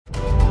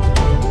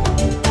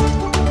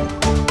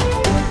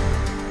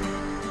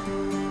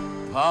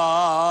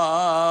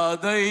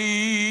பாதை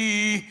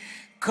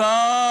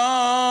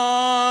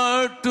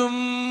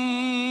காட்டும்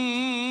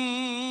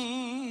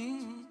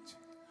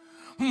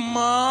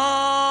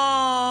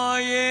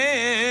மாயே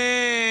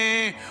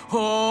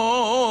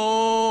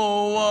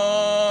ஹோவா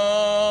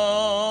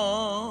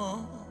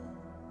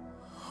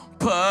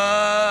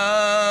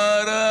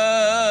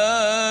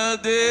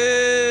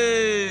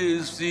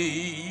பரதேசி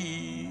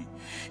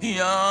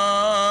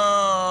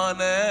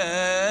யான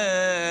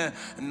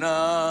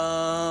நான்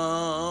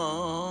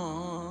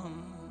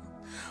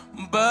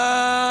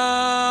பலவீனன்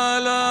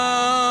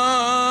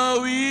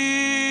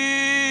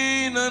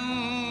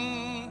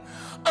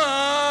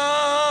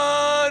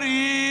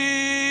அறிவீனன்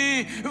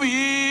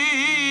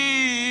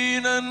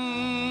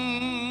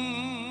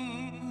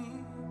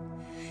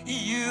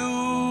யூலகம்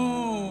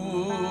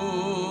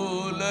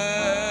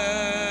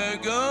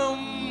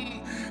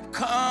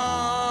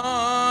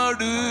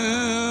காடு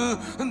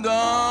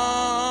தான்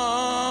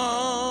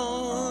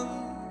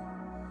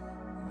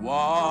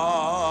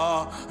வானகரம்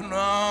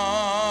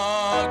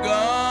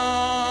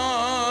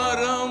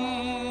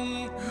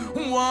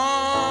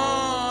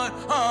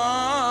வானகரம்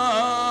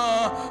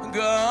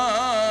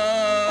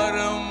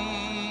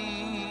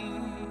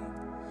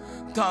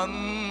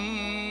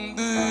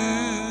தந்து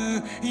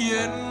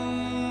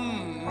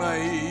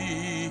என்னை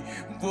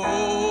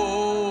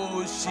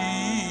போஷியும்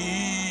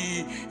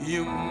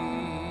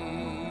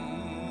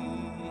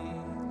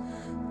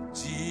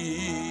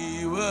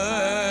ஜீவ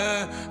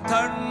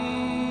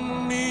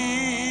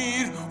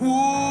தண்ணீர்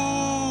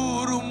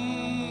ஊரும்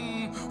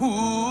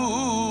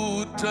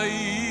ஊற்றை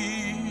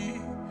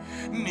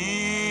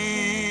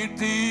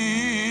நீட்டிறங்கு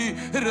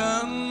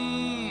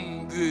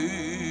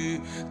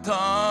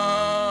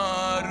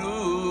தாருமே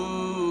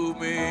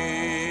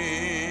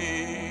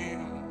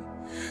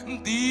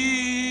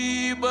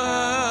தீப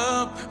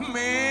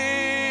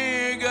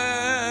மேக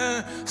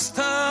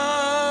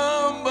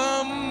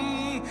ஸ்தம்பம்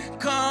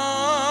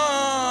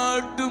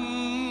காட்டும்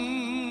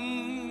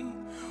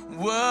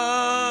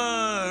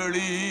வழியில்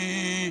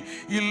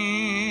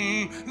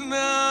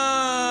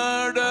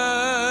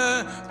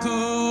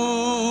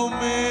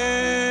நடத்துமே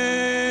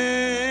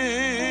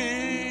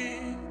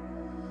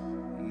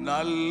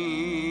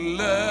நல்ல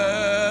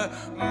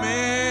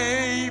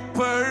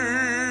மேய்ப்பர்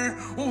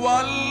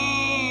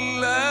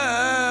வல்ல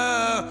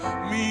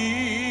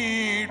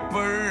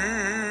மீட்பர்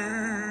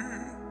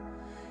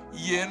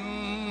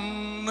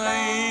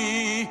என்னை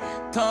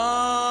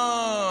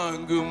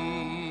தாங்கும்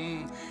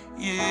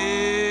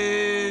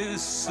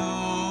இயேசு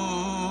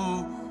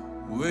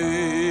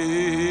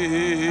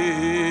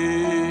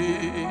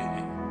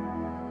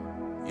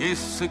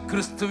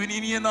கிறிஸ்துவின்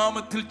இனிய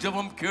நாமத்தில்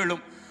ஜெபம்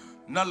கேளும்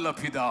நல்ல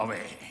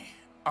பிதாவே,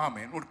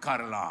 ஆமென்.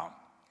 உட்காரலாம்.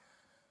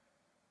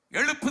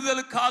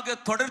 எழுப்புதலுக்காக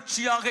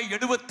தொடர்ச்சியாக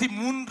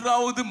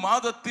 73வது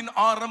மாதத்தின்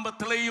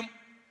ஆரம்பத்திலேயும்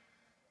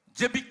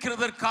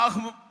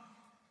ஜெபிக்கிறதற்காகவும்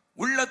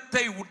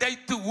உள்ளத்தை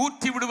உடைத்து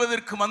ஊற்றி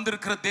விடுவதற்கு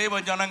வந்திருக்கிற தேவ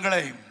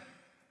ஜனங்களை,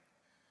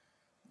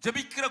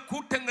 ஜெபிக்கிற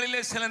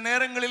கூட்டங்களிலே சில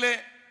நேரங்களிலே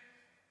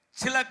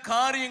சில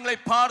காரியங்களை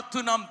பார்த்து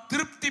நாம்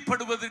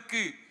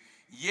திருப்திப்படுவதற்கு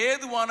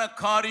ஏதுவான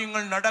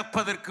காரியங்கள்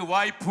நடப்பதற்கு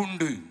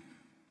வாய்ப்புண்டு.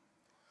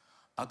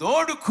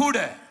 அதோடு கூட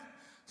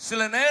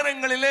சில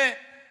நேரங்களிலே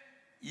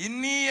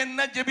இன்னி என்ன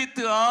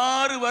ஜெபித்து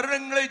 6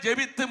 வருடங்களை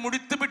ஜெபித்து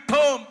முடித்து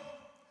விட்டோம்,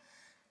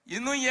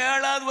 இன்னும்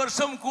 7வது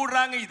வருஷம்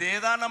கூடுறாங்க,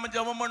 இதேதான் நம்ம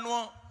ஜெபம்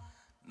பண்ணுவோம்,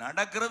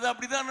 நடக்கிறது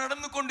அப்படிதான்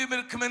நடந்து கொண்டு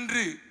இருக்கும்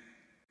என்று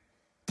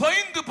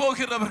தொய்ந்து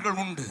போகிறவர்கள்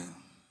உண்டு.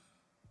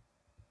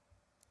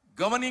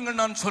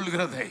 கவனிங்கள் நான்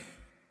சொல்கிறதை.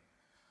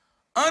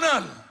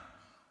 ஆனால்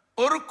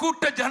ஒரு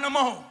கூட்ட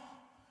ஜனமோ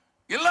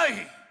இல்லை,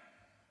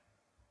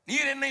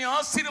 நீர் என்னை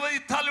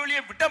ஆசீர்வதித்தால்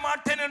வெளியே விட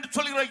மாட்டேன் என்று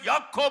சொல்கிற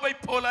யாக்கோபை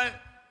போல,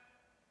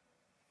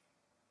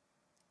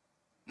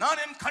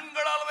 நான் என்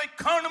கண்களால் அதை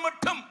காணும்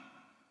மட்டும்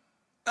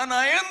நான்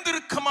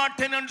அயர்ந்திருக்க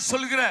மாட்டேன் என்று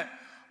சொல்கிற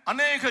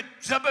அநேக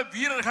ஜப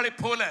வீரர்களை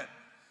போல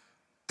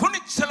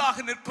துணிச்சலாக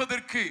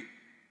நிற்பதற்கு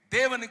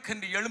தேவனுக்கு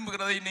என்று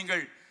எழும்புகிறதை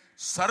நீங்கள்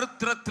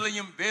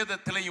சரித்திரத்திலையும்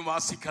வேதத்திலையும்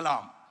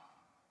வாசிக்கலாம்.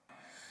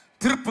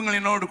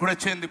 திருப்பங்களினோடு கூட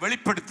சேர்ந்து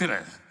வெளிப்படுத்துகிற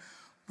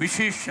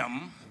விசேஷம்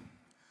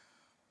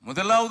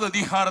 1வது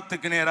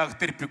அதிகாரத்துக்கு நேராக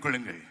திருப்பிக்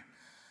கொள்ளுங்கள்.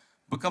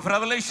 Book of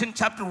Revelation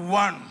chapter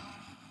 1.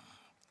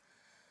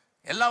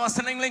 எல்லா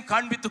வசனங்களையும்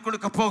காண்பித்துக்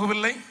கொடுக்க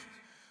போகவில்லை,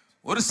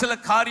 ஒரு சில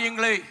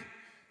காரியங்களை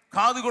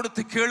காது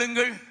கொடுத்து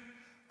கேளுங்கள்.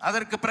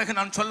 அதற்கு பிறகு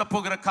நான் சொல்ல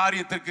போகிற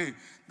காரியத்திற்கு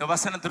இந்த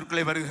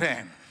வசனத்திற்குள்ளே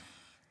வருகிறேன்.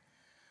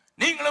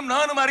 நீங்களும்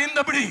நானும்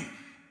அறிந்தபடி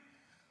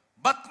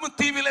பத்மு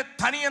தீவிலே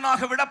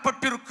தனியனாக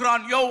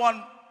விடப்பட்டிருக்கிறான்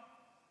யோவான்.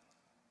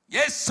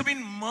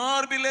 இயேசுவின்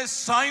மார்பிலே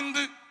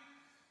சாய்ந்து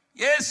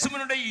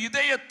இயேசுவினுடைய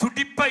இதய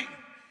துடிப்பை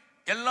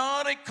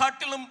எல்லாரை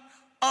காட்டிலும்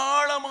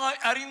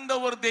ஆழமாய் அறிந்த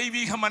ஒரு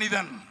தெய்வீக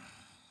மனிதன்.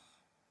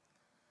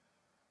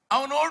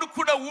 அவனோடு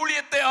கூட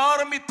ஊழியத்தை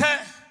ஆரம்பித்த,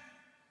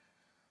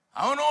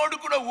 அவனோடு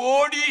கூட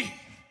ஓடி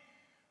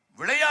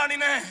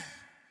விளையாடின,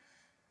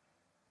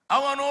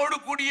 அவனோடு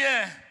கூடிய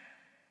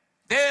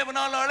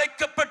தேவனால்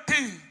அழைக்கப்பட்டு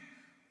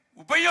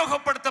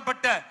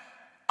உபயோகப்படுத்தப்பட்ட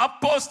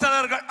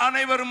அப்போஸ்தலர்கள்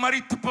அனைவரும்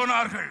மரித்து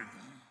போனார்கள்.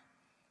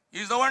 He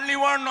is the only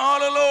one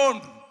all alone.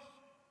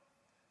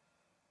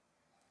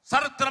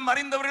 சரித்திரம்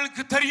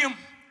அறிந்தவர்களுக்கு தெரியும்,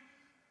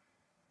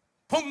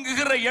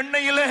 பொங்குகிற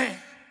எண்ணெயிலே,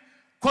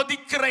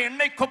 கொதிக்கிற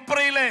எண்ணெய்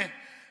கொப்பரையிலே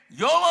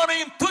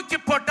யோவானையும் தூக்கி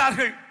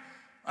போட்டார்கள்.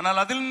 ஆனால்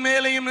அதில்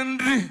மேலேயும்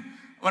நின்று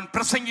அவன்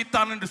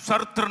பிரசங்கித்தான் என்று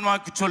சரித்திரம்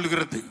வாக்கு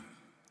சொல்லுகிறது.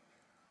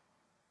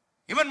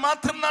 இவன்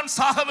மாத்திரம்தான்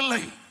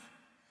சாகவில்லை.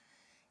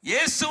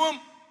 இயேசுவும்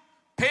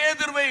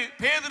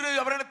பேதுரு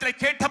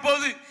அவரிடத்தில்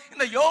கேட்டபோது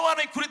இந்த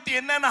யோவானை குறித்து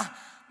என்னன்னா,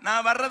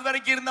 நான் வர்றது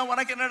வரைக்கும் இருந்தா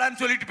உனக்கு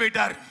என்னடான்னு சொல்லிட்டு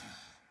போயிட்டார்.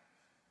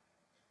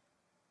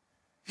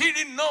 He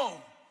didn't know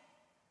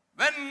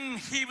when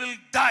he will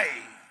die.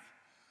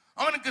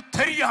 அவனுக்கு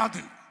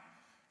தெரியாது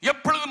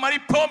எப்பொழுது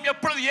மரிப்போம்,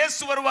 எப்பொழுது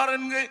இயேசு வருவார்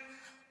என்று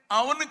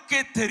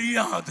அவனுக்கே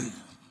தெரியாது.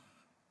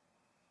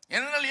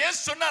 ஏனென்றால் இயேசு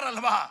சொன்னார்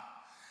அல்லவா,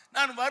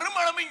 நான்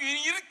வருமளவு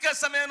இருக்க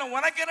சமயம்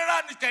உனக்கு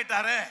என்னடான்னு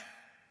கேட்டாரு.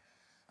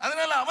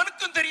 அதனால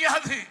அவனுக்கும்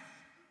தெரியாது.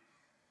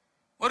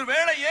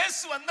 ஒருவேளை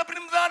இயேசு வந்த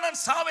பின்புதான்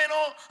நான்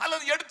சாவேனோ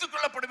அல்லது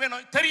எடுத்துக்கொள்ளப்படுவேனோ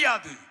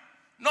தெரியாது.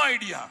 No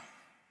idea.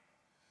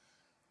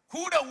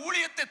 கூட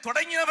ஊழியத்தை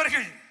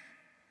தொடங்கினவர்கள்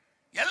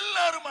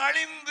எல்லாரும்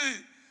அழிந்து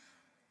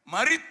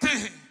மரித்து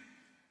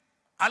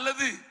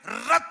அல்லது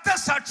இரத்த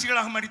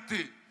சாட்சிகளாக மரித்து,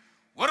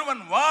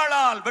 ஒருவன்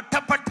வாளால்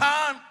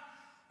வெட்டப்பட்டான்,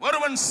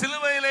 ஒருவன்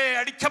சிலுவையிலே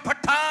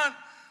அடிக்கப்பட்டான்,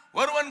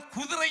 ஒருவன்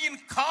குதிரையின்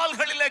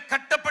கால்களிலே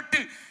கட்டப்பட்டு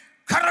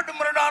கரடு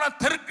முரடான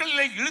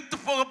தெருக்களிலே இழுத்து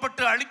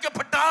போகப்பட்டு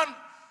அழிக்கப்பட்டான்,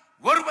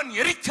 ஒருவன்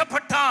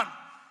எரிக்கப்பட்டான்.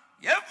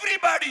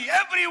 எவ்ரிபடி,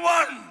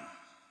 எவ்ரிஒன்,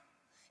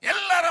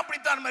 எல்லாரும்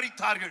அப்படித்தான்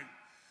மரித்தார்கள்.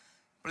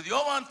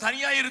 யோவான்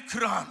தனியாக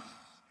இருக்கிறான்.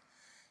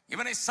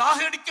 இவனை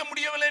சாகடிக்க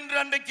முடியவில்லை என்று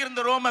அன்றைக்கு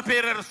இருந்த ரோம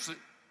பேரரசு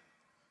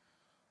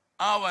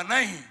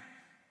அவனை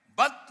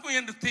பத்மு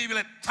என்று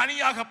தீவிலே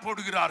தனியாக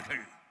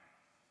போடுகிறார்கள்.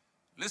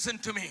 Listen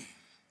to me.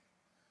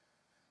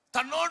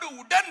 தன்னோடு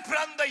உடன்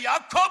பிறந்த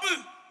யாக்கோபு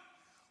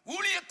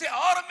ஊழியத்தை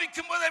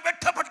ஆரம்பிக்கும் போதே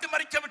வெட்டப்பட்டு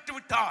மரிக்க விட்டு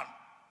விட்டான்.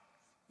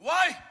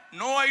 Why?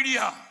 No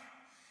idea.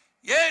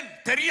 ஏன்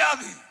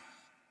தெரியாது.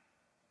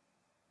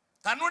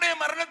 தன்னுடைய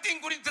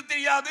மரணத்தின் குறித்து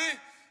தெரியாது.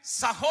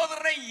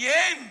 சகோதரனை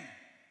ஏன்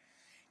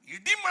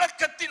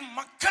இடிமுழக்கத்தின்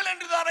மக்கள்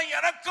என்றுதானே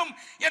எனக்கும்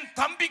என்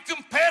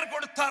தம்பிக்கும் பெயர்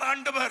கொடுத்தார்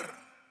ஆண்டவர்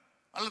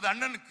அல்லது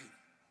அண்ணனுக்கு.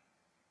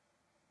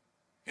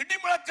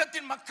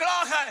 இடிமுழக்கத்தின்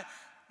மக்களாக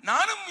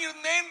நானும்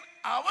இருந்தேன்,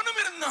 அவனும்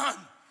இருந்தான்.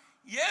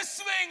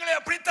 இயேசுவே எங்களை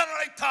அப்படித்தான்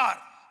அழைத்தார்.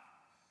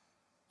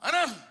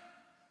 ஆனால்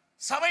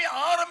சபை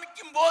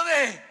ஆரம்பிக்கும்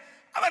போதே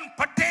அவன்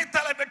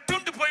பட்டயத்தால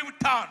வெட்டுண்டு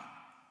போய்விட்டான்.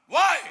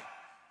 Why?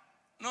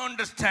 No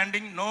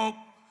understanding, no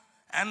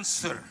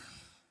answer.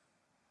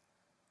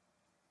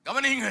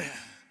 கவனிங்கள்,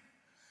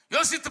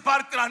 யோசித்து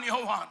பார்க்கிறான்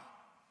யோவான்.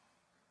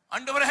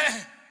 ஆண்டவரே,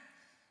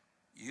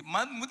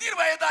 முதிர்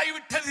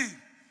வயதாகிவிட்டது,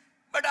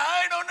 but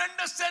I don't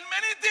understand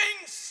many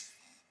things.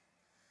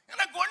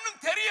 எனக்கு ஒன்றும்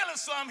தெரியல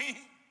சுவாமி,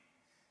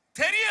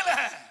 தெரியல.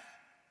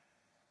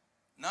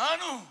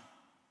 நானும்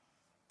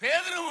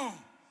பேதுருவும்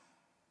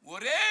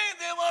ஒரே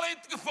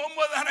தேவாலயத்துக்கு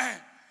போகும்போதானே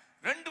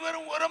ரெண்டு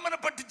பேரும்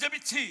ஒருமனப்பட்டு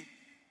ஜெபிச்சு,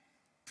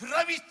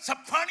 பிறவி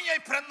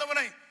சப்பானியாய்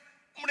பிறந்தவனை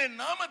உம்முடைய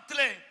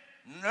நாமத்திலே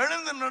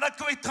எழுந்து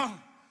நடக்க வைத்தோம்.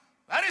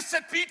 Where is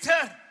that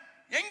Peter?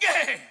 எங்கே?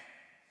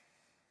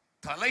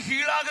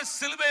 தலைகீழாக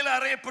சிலுவையில்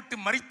அறையப்பட்டு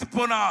மரித்து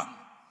போனான்.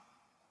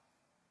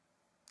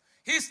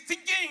 He is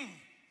thinking,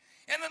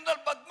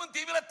 ஏனென்றால் பத்மு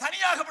தீவில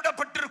தனியாக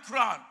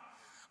விடப்பட்டிருக்கிறான்.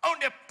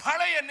 அவனுடைய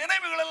பழைய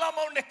நினைவுகள் எல்லாம்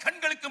அவனுடைய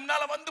கண்களுக்கு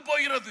முன்னால வந்து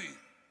போகிறது.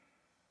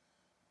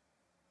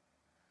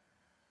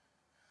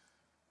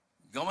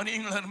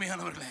 கவனியுங்கள்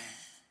அருமையானவர்களே,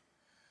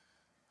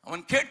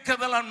 அவன்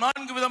கேட்கிறதெல்லாம்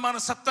 4 விதமான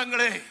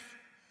சத்தங்களே.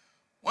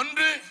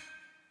 ஒன்று,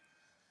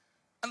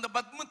 அந்த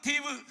பத்மு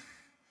தீவு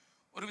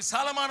ஒரு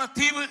விசாலமான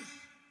தீவு.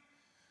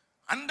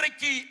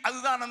 அன்றைக்கு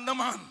அதுதான்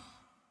அந்தமான்.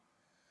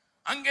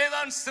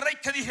 அங்கேதான் சிறை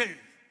கைதிகள்,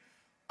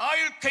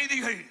 ஆயுள்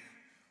கைதிகள்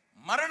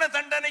மரண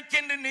தண்டனைக்கு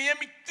என்று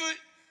நியமித்து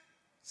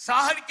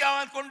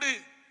சாகரிக்காமல் கொண்டு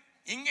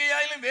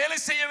இங்கேயாயிலும் வேலை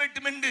செய்ய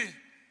வேண்டும் என்று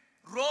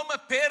ரோம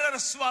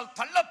பேரரசுவால்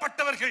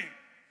தள்ளப்பட்டவர்கள்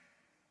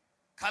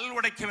கல்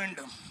உடைக்க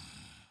வேண்டும்.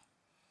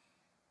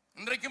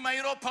 இன்றைக்கும்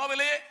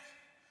ஐரோப்பாவிலே,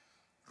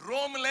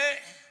 ரோமிலே,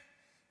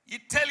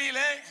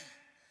 இத்தாலியிலே,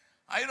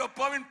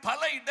 ஐரோப்பாவின்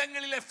பல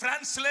இடங்களிலே,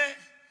 பிரான்சிலே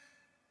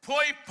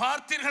போய்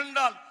பார்த்தீர்கள்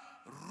என்றால்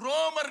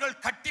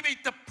ரோமர்கள் கட்டி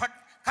வைத்த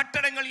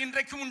கட்டடங்கள்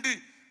இன்றைக்கும் உண்டு.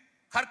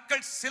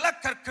 கற்கள், சில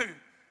கற்கள்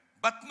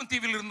பத்ம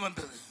தீவில் இருந்து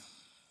வந்தது.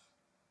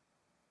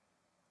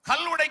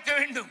 கல் உடைக்க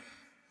வேண்டும்.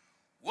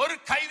 ஒரு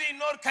கைதி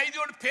இன்னொரு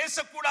கைதியோடு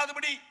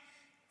பேசக்கூடாதபடி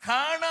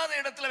காணாத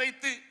இடத்துல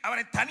வைத்து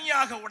அவனை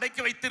தனியாக உடைக்க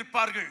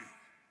வைத்திருப்பார்கள்.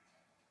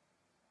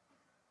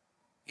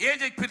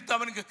 ஏஜை பிரித்து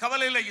அவனுக்கு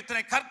கவலை இல்லை,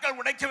 இத்தனை கற்கள்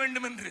உடைக்க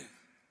வேண்டும் என்று.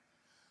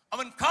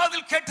 அவன்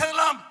காதில்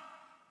கேட்டதெல்லாம்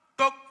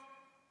டொக்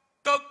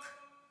டொக்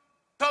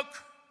டொக்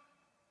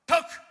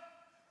டொக்,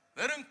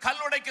 வெறும்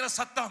கல் உடைக்கிற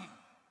சத்தம்.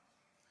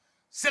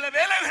 சில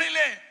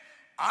வேளைகளிலே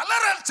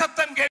அலறல்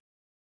சத்தம்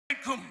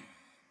கேட்கும்.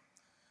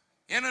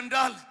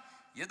 ஏனென்றால்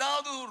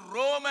ஏதாவது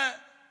ரோம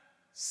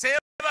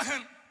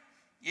சேவகன்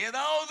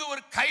ஏதாவது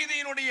ஒரு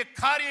கைதியினுடைய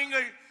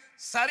காரியங்கள்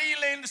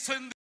சரியில்லை என்று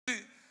சொல்லி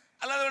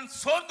அல்லது அவன்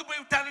சோர்ந்து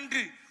போய்விட்டான்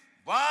என்று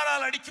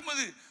வாரால்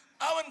அடிக்கும்போது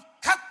அவன்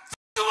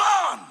கத்த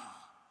கத்துவான்.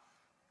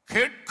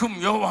 கேட்கும்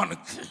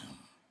யோவானுக்கு.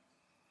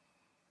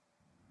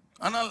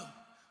 ஆனால்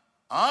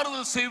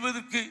ஆறுதல்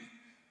செய்வதற்கு,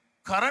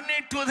 கரம்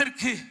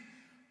நீட்டுவதற்கு,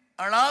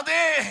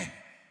 அழாதே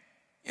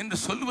என்று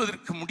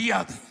சொல்வதற்கு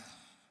முடியாது.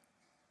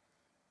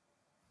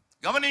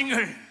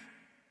 கவனிங்கள்,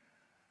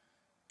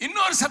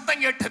 இன்னொரு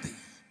சத்தம் கேட்டது.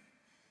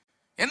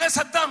 என்ன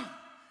சத்தம்?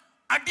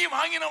 அடி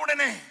வாங்கின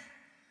உடனே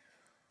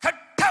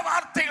கெட்ட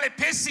வார்த்தைகளை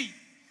பேசி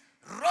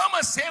ரோம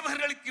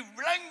சேவகர்களுக்கு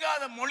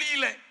விளங்காத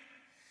மொழியில,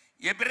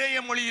 எபிரேய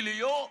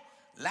மொழியிலேயோ,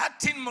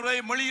 லாட்டின்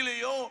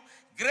மொழியிலேயோ,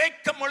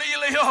 கிரேக்க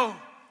மொழியிலேயோ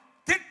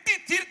திட்டி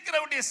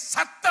தீர்க்கிறவருடைய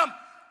சத்தம்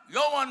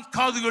யோவான்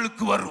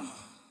காதுகளுக்கு வரும்.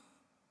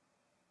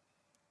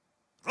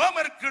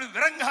 ரோமருக்கு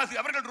விளங்காது.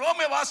 அவர்கள் ரோம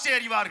வாசை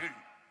அறிவார்கள்.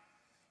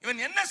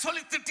 இவன் என்ன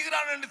சொல்லி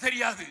திட்டுகிறான் என்று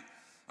தெரியாது.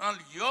 ஆனால்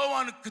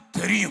யோவானுக்கு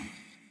தெரியும்.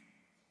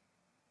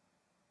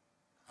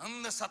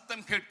 அந்த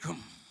சத்தம்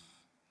கேட்கும்.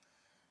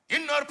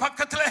 இன்னொரு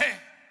பக்கத்தில்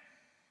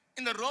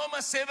இந்த ரோம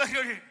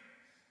சேவகர்கள்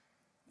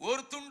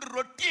ஒரு துண்டு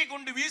ரொட்டியை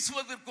கொண்டு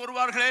வீசுவதற்கு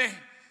வருவார்களே,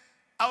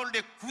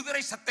 அவருடைய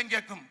குதிரை சத்தம்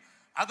கேட்கும்.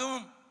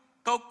 அதுவும்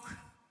டோக்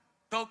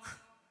டோக்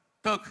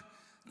டோக்,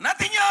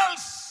 nothing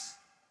else.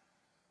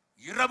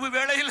 இரவு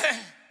வேளையில்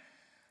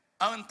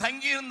அவன்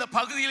தங்கியிருந்த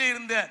பகுதியில்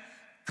இருந்த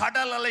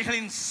கடல்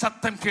அலைகளின்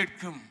சத்தம்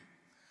கேட்கும்.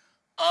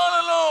 All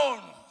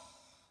alone.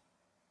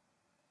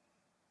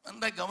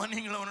 அந்த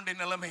கவனிங்கள் அவனுடைய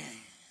நிலைமை.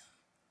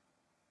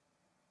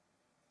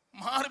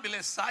 மார்பிலே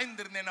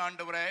சாய்ந்திருந்தேன்.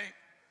 ஆண்டவரே,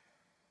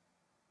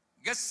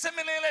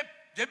 கெத்செமனேல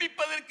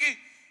ஜெபிப்பதற்கு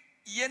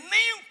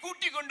என்னையும்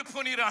கூட்டிக் கொண்டு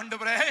போனீர்.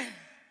 ஆண்டவரே,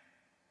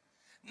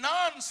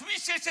 நான்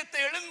சுவிசேஷத்தை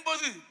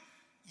எழுதும்போது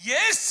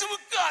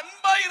இயேசுவுக்கு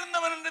அன்பாய்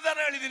இருந்தவன் என்று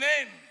தான்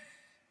எழுதினேன்.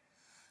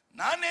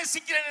 நான்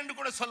நேசிக்கிறேன் என்று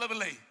கூட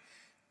சொல்லவில்லை.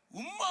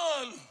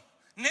 உம்மால்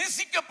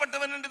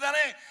நேசிக்கப்பட்டவன் என்று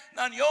தானே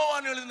நான்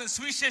யோவான் எழுதின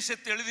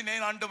சுவிசேஷத்தை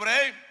எழுதினேன்.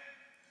 ஆண்டவரே,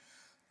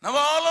 now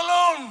all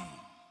alone,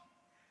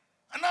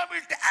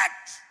 unable to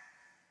act.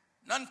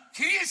 நான்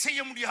கிரியை செய்ய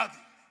முடியாது.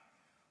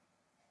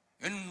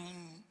 என்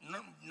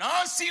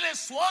நாசியிலே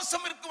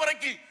சுவாசம் இருக்கும்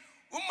வரைக்கும்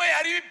உம்மை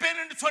அறிவிப்பேன்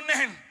என்று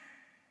சொன்னேன்.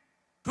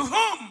 To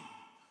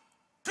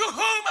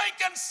whom I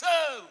can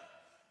serve,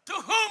 to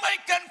whom I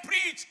can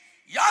preach.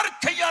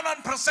 யாருக்கையா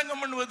நான்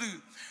பிரசங்கம் பண்ணுவது?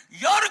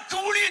 யாருக்கு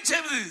ஊழியம்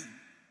செய்வது?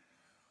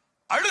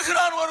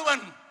 அழுகிறான்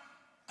ஒருவன்,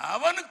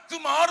 அவனுக்கு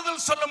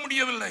ஆறுதல் சொல்ல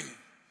முடியவில்லை.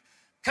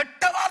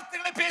 கெட்ட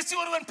வார்த்தைகளை பேசி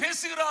ஒருவன்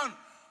பேசுகிறான்,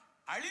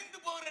 அழிந்து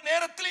போகிற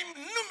நேரத்தில்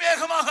இன்னும்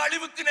வேகமாக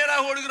அழிவுக்கு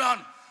நேராக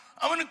ஓடுகிறான்.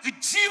 அவனுக்கு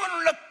ஜீவன்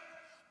உள்ள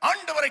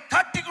ஆண்டவரை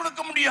காட்டிக்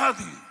கொடுக்க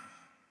முடியாது.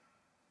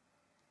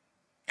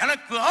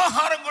 எனக்கு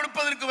ஆகாரம்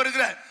கொடுப்பதற்கு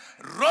வருகிற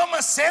ரோம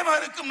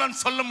சேவகனுக்கும்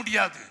நான் சொல்ல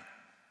முடியாது.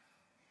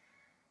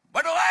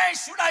 But why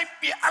should I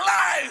be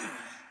alive?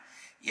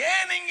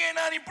 ஏன் இங்கே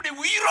நான் இப்படி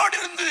உயிரோடு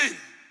இருந்து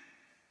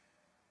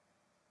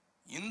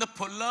இந்த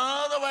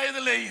பொல்லாத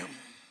வயதிலேயும்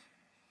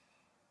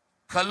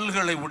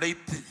கல்களை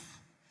உடைத்து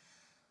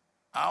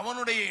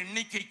அவனுடைய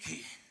எண்ணிக்கைக்கு,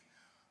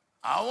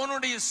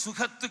 அவனுடைய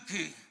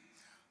சுகத்துக்கு,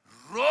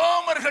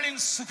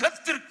 ரோமர்களின்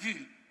சுகத்திற்கு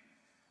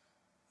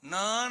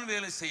நான்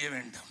வேலை செய்ய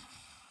வேண்டும்.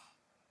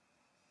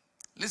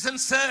 Listen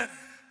sir,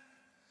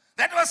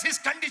 that was his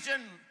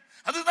condition.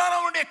 அதுதான்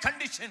அவனுடைய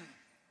கண்டிஷன்.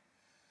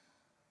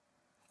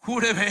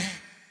 கூடவே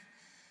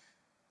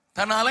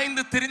தன்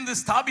அலைந்து திரிந்து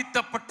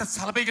ஸ்தாபித்தப்பட்ட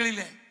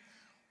சபைகளிலே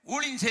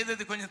ஊழியம்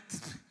செய்தது கொஞ்சம்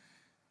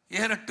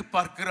ஏறட்டு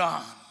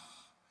பார்க்கிறான்.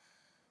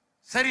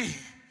 சரி,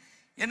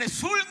 என்னை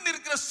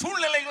சூழ்ந்திருக்கிற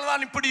சூழ்நிலைகள்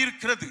தான் இப்படி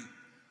இருக்கிறது.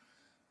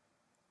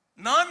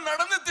 நான்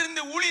நடந்து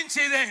திரிந்து ஊழியம்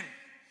செய்தேன்.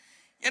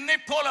 என்னை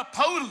போல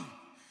பவுல்,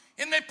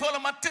 என்னை போல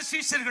மற்ற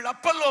சீஷர்கள்,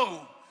 அப்பல்லோ,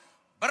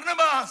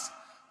 பர்னபாஸ்,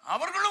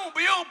 அவர்களும்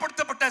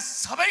உபயோகப்படுத்தப்பட்ட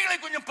சபைகளை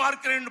கொஞ்சம்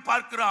பார்க்கிறேன் என்று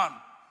பார்க்கிறான்.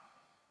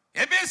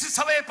 எபேசு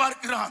சபையை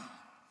பார்க்கிறான்.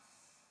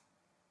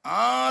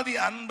 ஆதி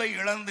அன்பை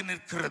இழந்து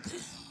நிற்கிறது.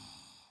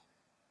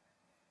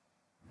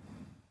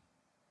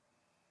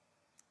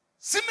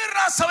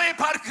 சிமிர்னா சபையை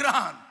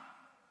பார்க்கிறான்.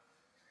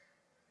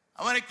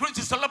 அவனை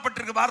குறித்து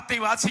சொல்லப்பட்டிருக்க வார்த்தை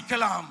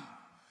வாசிக்கலாம்.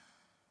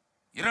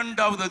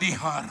 2வது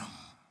அதிகாரம்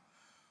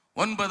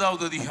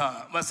 9வது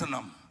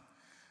வசனம்.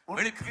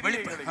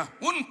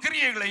 உன்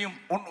கிரியைகளையும்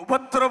உன்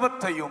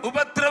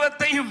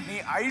உபத்திரவத்தையும் நீ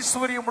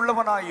ஐஸ்வர்யம்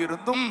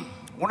உள்ளவனாயிருந்தும்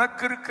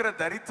உனக்கு இருக்கிற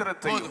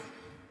தரித்திரத்தையும்.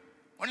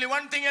 Only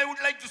one thing I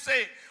would like to say.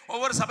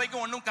 ஒவ்வொரு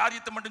சபைக்கும் ஒன்னும்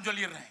காரியத்தை மட்டும்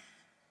சொல்லிடுறேன்.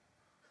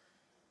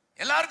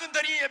 எல்லாருக்கும்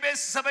தெரியும்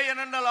எபேசு சபை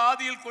என்னென்றால்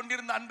ஆதியில்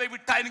கொண்டிருந்த அன்பை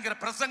விட்டாய் என்கிற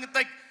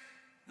பிரசங்கத்தை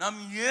நாம்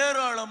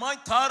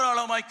ஏராளமாய்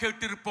தாராளமாய்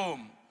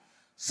கேட்டிருப்போம்.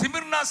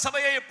 சிமிர்னா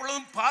சபையை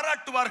எப்பொழுதும்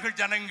பாராட்டுவார்கள்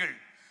ஜனங்கள்.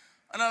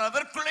 ஆனால்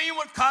அதற்குள்ளேயும்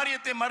ஒரு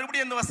காரியத்தை,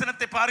 மறுபடியும் அந்த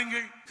வசனத்தை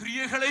பாருங்கள்.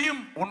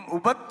 கிரியைகளையும் உன்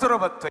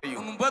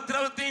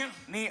உபத்திரவத்தையும்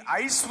நீ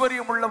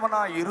ஐஸ்வர்யம்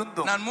உள்ளவனாய்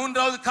இருந்தும். நான்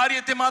 3வது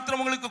காரியத்தை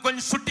மாத்திரம் உங்களுக்கு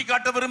கொஞ்சம் சுட்டி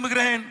காட்ட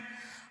விரும்புகிறேன்.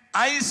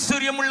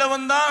 ஐஸ்வர்யம்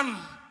உள்ளவன் தான்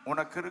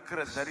உனக்கு இருக்கிற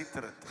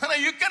தரித்திரத்தை.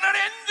 You cannot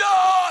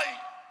enjoy.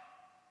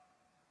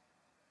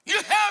 You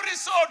have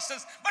resources,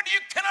 but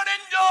you cannot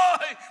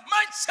enjoy.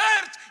 My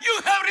church, you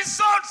have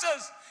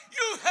resources,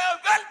 you have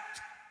wealth,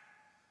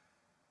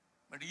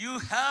 but you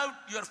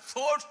are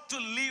forced to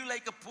live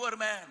like a poor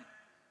man.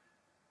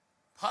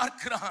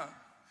 பார்க்கிறான்.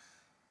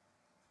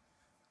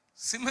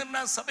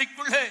 சிமிர்னா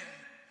சபைக்குள்ளே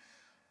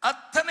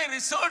அத்தனை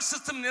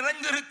ரிசோர்சஸும்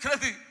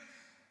நிறைந்திருக்கிறது,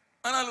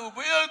 ஆனால்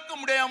உபயோகிக்க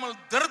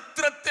முடியாமல்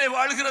தரித்திரத்தை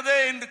வாழ்கிறதே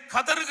என்று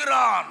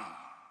கதறுகிறான்.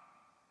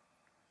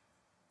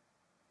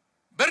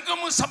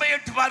 பெர்கமு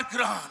சபையிட்டு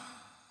பார்க்கிறான்.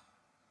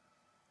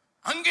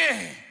 அங்கே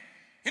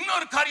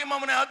இன்னொரு காரியம்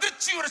அவனை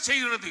அதிர்ச்சியுற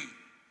செய்கிறது.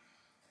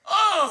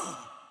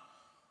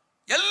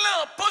 எல்லா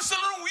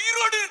அப்போஸ்தலரும்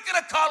உயிரோடு இருக்கிற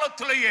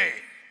காலத்திலேயே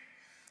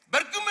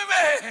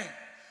பெர்கமுவே,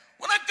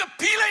 உனக்கு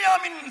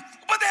பீலையாமின்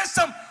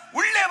உபதேசம்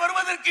உள்ளே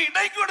வருவதற்கு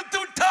இடை கொடுத்து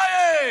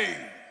விட்டாயே.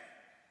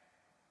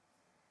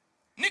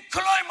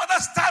 நிக்கோலாய்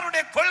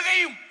மதஸ்தாருடைய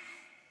கொள்கையும்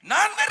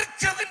நான்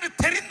வெறுக்கிறது என்று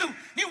தெரிந்தும்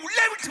நீ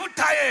உள்ளே விட்டு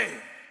விட்டாயே.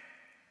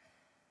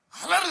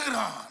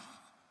 அலறுகிறான்.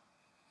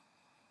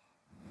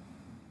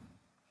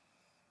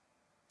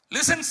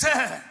 Listen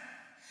sir,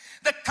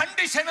 the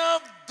condition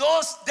of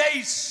those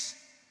days,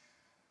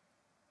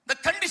 the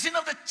condition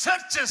of the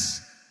churches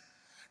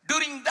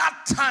during that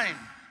time,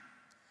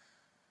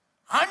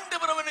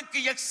 ஆண்டவர் அவனுக்கு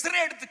எக்ஸ்ரே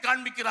எடுத்து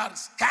காண்பிக்கிறார்,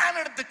 ஸ்கேன்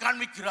எடுத்து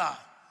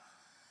காண்பிக்கிறார்.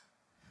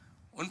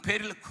 உன்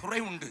பேரில்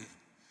குறை உண்டு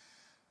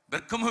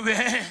பெர்கமுவே,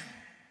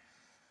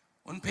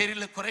 உன்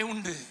பேரில் குறை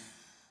உண்டு.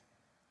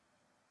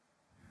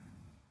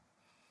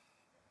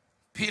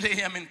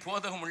 பீலேயாமின்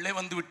போதகம் உள்ளே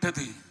வந்து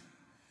விட்டது.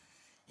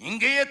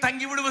 இங்கேயே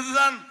தங்கி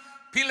விடுவதுதான்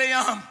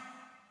பீலேயாம்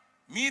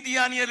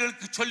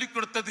மீதியானியர்களுக்கு சொல்லிக்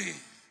கொடுத்தது.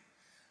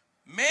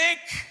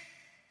 Make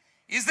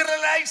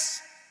Israelites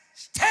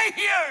stay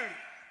here.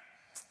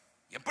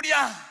 எப்படியா?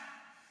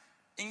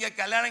 இங்க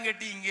கல்யாணம்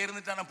கட்டி இங்க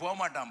இருந்துட்டான போக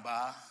மாட்டான்பா.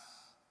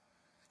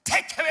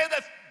 Take away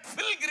the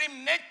pilgrim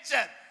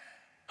nature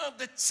of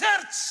the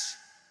church.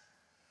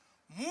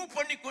 Move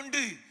பண்ணி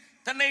கொண்டு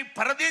தன்னை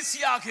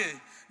பரதேசியாக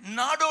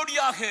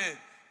நாடோடியாக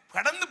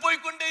கடந்து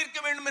போய்கொண்டே இருக்க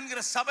வேண்டும்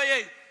என்கிற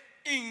சபையை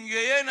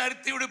இங்கேயே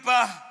நிறுத்தி விடுப்பா.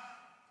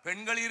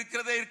 பெண்கள்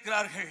இருக்கிறதே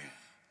இருக்கிறார்கள்.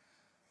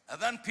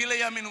 அதான்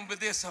பீலையாமின்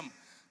உபதேசம்.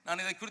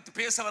 நான் இதை குறித்து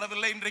பேச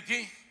வரவில்லை இன்றைக்கு.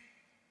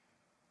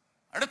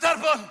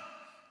 அடுத்தாற்போல்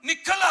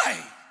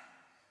நிக்கோலாய்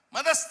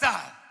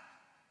மதஸ்தார்,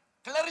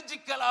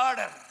 கிளரிஜிக்கல்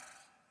order,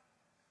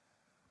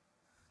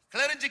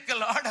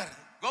 கிளரிஜிக்கல் order.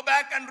 Go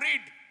back and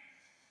read.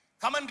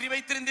 Commentary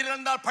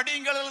வைத்திருந்தால்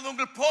படியுங்கள் அல்லது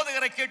உங்கள்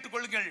போதகரை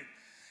கேட்டுக்கொள்ளுங்கள்.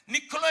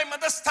 நிக்கோலாய்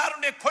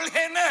மதஸ்தாருடைய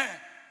கொள்கை என்ன?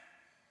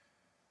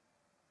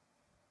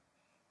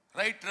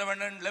 Right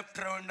reverend, left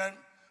reverend,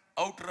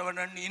 out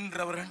reverend, in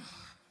reverend.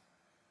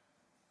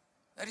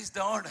 That is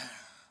the order.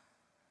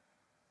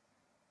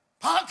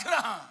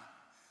 பார்க்கிறான்.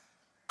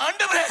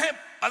 ஆண்டவரே,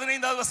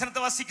 15வது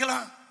வசனத்தை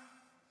வாசிக்கலாம்.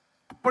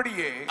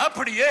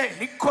 அப்படியே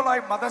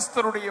நிக்கோலாய்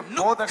மதஸ்தருடைய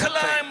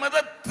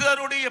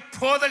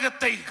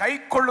போதகத்தை கை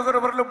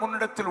கொள்ளுகிறவர்களும்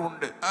முன்னிடத்தில்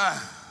உண்டு,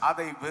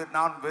 அதை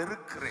நான்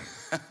வெறுக்கிறேன்.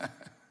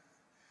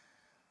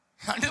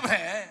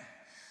 ஆண்டவரே,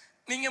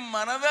 நீங்க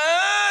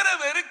மனதார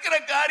வெறுக்கிற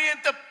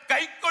காரியத்தை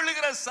கை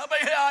கொள்ளுகிற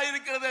சபையா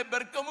இருக்கிறது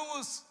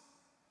பெர்கமுஸ்.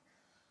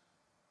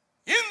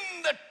 In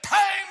the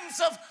times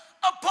of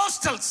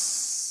apostles,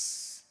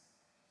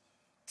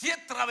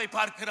 தியேத்ராவை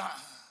பார்க்கிறான்.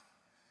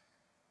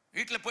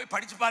 வீட்டில் போய்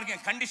படிச்சு பாருங்க,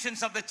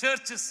 கண்டிஷன்ஸ் ஆஃப் த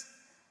சர்ச்சஸ்.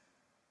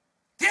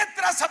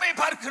 தியேத்ரா சபையை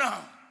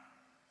பார்க்கிறான்.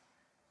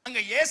 அங்க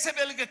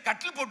ஏசபேலுக்கு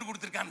கட்டில் போட்டு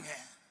கொடுத்திருக்காங்க.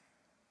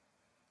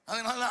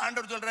 அதனால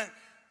ஆண்டவர் சொல்ற,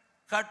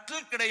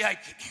 கட்டில்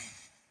கிடையாக்கி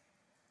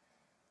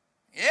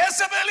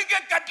ஏசபேலுக்கு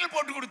கட்டில்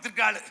போட்டு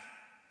கொடுத்திருக்காளு.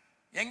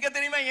 எங்க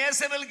தெரியுமா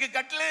ஏசபேலுக்கு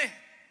கட்டில்?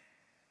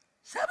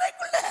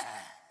 சபைக்குள்ள.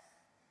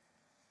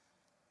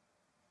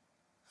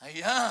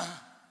 ஐயா,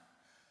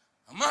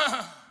 அம்மா,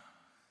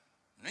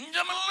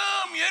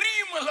 நெஞ்சமெல்லாம்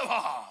எரியும் அல்லவா?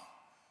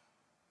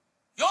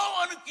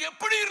 யோவானுக்கு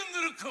எப்படி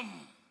இருந்திருக்கும்?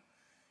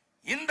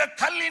 இந்த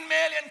கல்லின்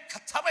மேல் என்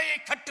சபையை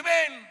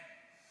கட்டுவேன்,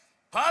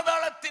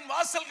 பாதாளத்தின்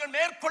வாசல்கள்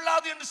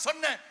மேற்கொள்ளாது என்று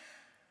சொன்ன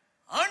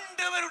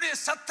ஆண்டவருடைய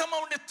சத்தம்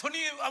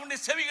அவனுடைய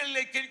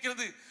செவிகளிலே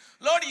கேட்கிறது.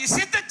 Lord, is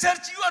it the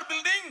church you are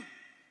building?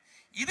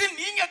 இது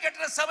நீங்க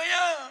கட்டுற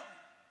சபையா?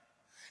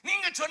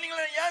 நீங்க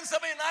சொன்னீங்களே ஏன்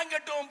சபையை நான்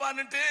கட்டுவோம்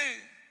பான்னுட்டு.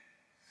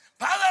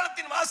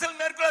 பாதாளத்தின் வாசல்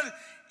மேற்கொள்ளாது.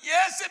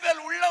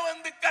 இயேசுபேல் உள்ள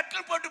வந்து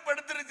கட்டில் போட்டு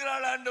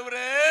படுத்திருக்கிறாள்.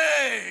 ஆண்டவரே,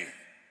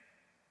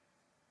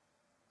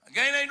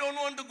 again I don't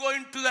want to go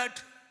into that.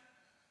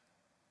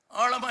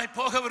 ஆழமாய்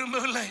போக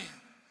விரும்பவில்லை.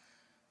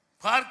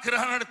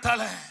 பார்க்கிறான்.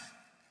 அடுத்தால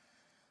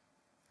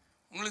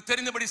உங்களுக்கு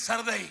தெரிந்தபடி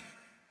சரதை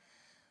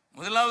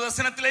 1வது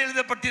வசனத்தில்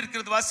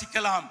எழுதப்பட்டிருக்கிறது,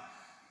 வாசிக்கலாம்.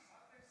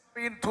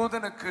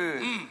 தூதனுக்கு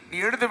நீ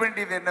எழுத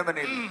வேண்டியது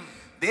என்னவெனில்,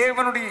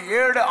 தேவனுடைய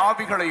 7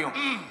 ஆவிகளையும்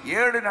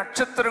 7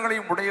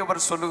 நட்சத்திரங்களையும்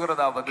உடையவர்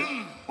சொல்லுகிறதாவது,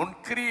 உன்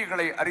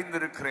கிரியைகளை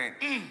அறிந்திருக்கிறேன்.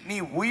 நீ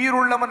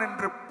உயிருள்ளவன்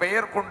என்று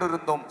பெயர்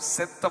கொண்டிருந்தோம்,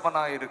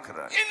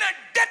 செத்தவனாயிருக்கிறார். In a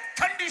dead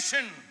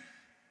condition.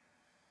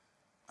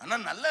 ஆனா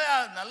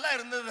நல்லா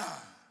இருந்ததுதான்.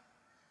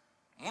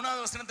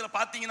 3வது வசனத்துல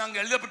பாத்தீங்கன்னா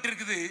அங்க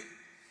எழுதப்பட்டிருக்குது,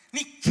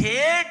 நீ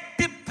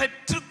கேட்டு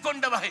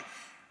பெற்றுக்கொண்ட வகை,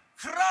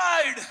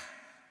 cried,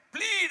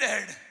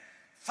 pleaded,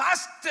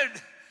 fasted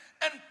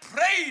and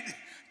prayed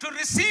to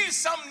receive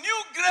some new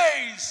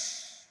grace.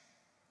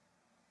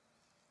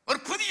 ஒரு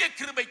புதிய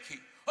கிருபைக்கு,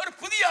 ஒரு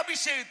புதிய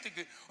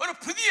அபிஷேகத்துக்கு, ஒரு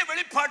புதிய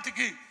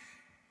வெளிப்பாட்டுக்கு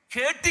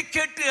கேட்டு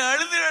கேட்டு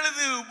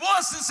அழுது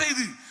உபவாசம்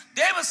செய்து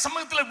தேவ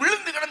சமூகத்தில்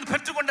விழுந்து கிடந்து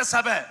பெற்றுக்கொண்ட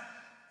சபை.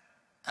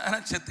 ஆனா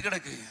செத்து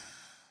கிடக்கு.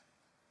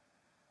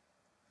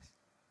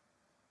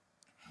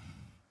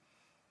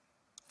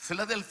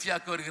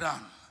 பிலதெல்பியாக்கு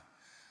வருகிறான்.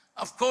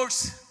 Of course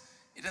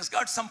it has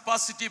got some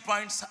positive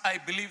points, I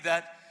believe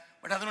that.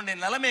 But அதனுடைய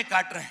நிலைமையை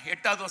காட்டுறேன்.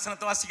 8வது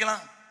வசனத்தை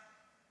வாசிக்கலாம்.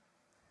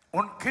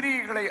 உன்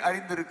கிரியைகளை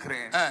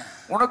அறிந்திருக்கிறேன்,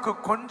 உனக்கு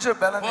கொஞ்சம்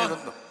பலன்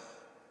இருந்தும்.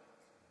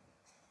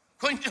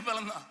 கொஞ்சம்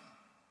பலம் தான்,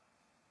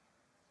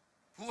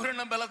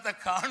 பூரண பலத்தை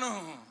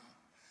காணும்.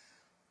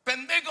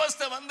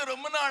 பெந்தேகோஸ்தே வந்து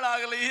ரொம்ப நாள்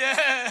ஆகலையே.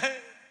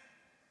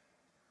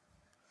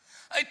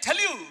 I tell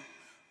you,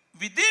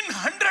 within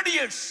 100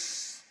 years,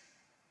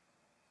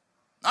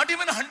 not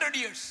even 100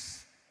 years,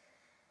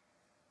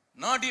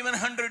 not even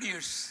 100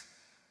 years,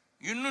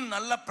 இன்னும்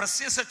நல்ல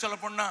பிரசியஸா சொல்ல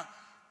போனா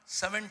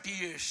 70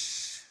 years,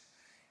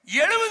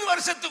 70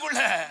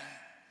 வருஷத்துக்குள்ள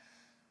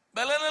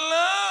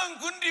பலனெல்லாம்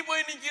குன்றி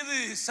போய் நிக்குது.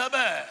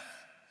 சபை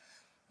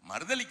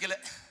மறுதலிக்கல.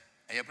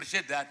 I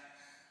appreciate that,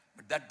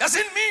 but that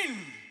doesn't mean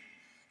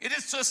it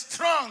is so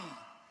strong.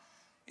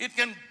 It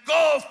can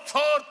go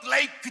forth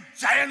like a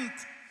giant,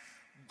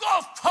 go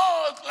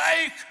forth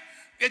like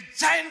a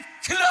giant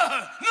killer.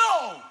 No.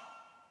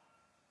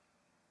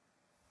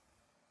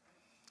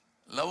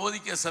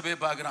 லவோதிக்கே சபை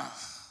பார்க்கிறான்,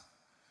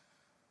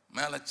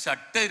 மேல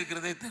சட்டை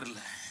இருக்கிறதே தெரியல.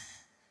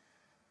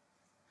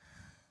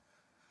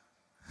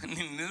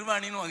 நீ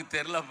நிர்வாணின்னு உனக்கு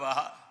தெரியலப்பா.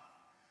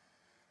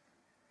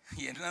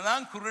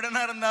 என்னதான்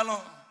குருடனா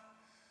இருந்தாலும்,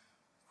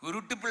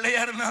 குருட்டு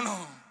பிள்ளையா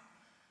இருந்தாலும்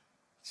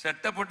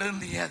சட்டை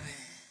போட்டது தெரியாது.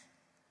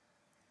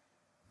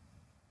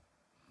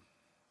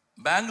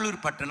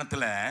 பெங்களூர்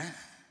பட்டணத்துல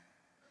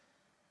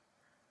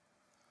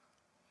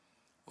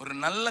ஒரு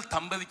நல்ல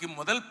தம்பதிக்கு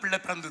முதல் பிள்ளை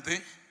பிறந்தது.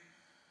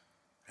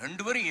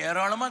 2 பேரும்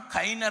ஏராளமா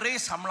கை நிறைய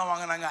சம்பளம்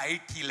வாங்கினாங்க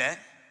ஐடில.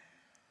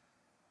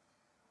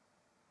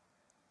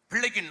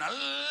 பிள்ளைக்கு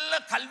நல்ல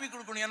கல்வி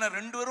கொடுக்கணும், ஏன்னா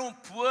 2 பேரும்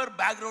புவர்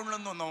பேக்ரவுண்ட்ல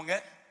இருந்து வந்தவங்க.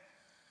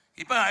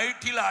 இப்ப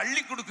ஐடில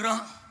அள்ளி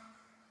கொடுக்குறோம்.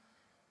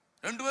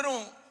 2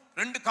 பேரும்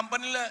 2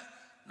 கம்பெனில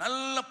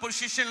நல்ல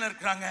பொசிஷன்ல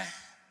இருக்கிறாங்க.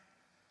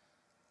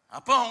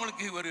 அப்போ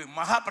அவங்களுக்கு ஒரு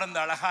மகா பிறந்த,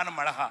 அழகான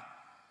மழகா.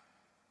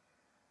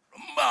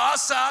 ரொம்ப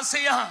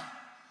ஆசையா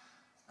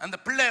அந்த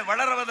பிள்ளை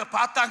வளர்றத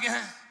பார்த்தாங்க.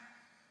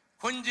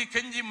 கொஞ்சி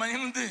கெஞ்சி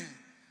மகிழ்ந்து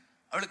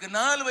அவளுக்கு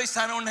 4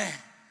 வயசான உடனே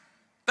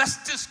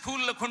பெஸ்ட்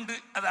ஸ்கூல்ல கொண்டு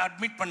அதை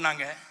அட்மிட்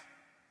பண்ணாங்க.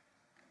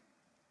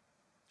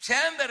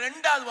 சேர்ந்த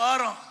 2வது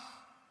வாரம்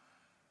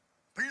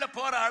பிள்ளை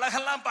போற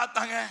அழகெல்லாம்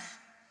பார்த்தாங்க.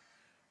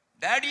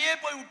 டேடியே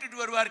போய்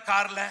விட்டுட்டு வருவார்,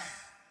 கார்ல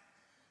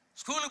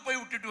ஸ்கூலுக்கு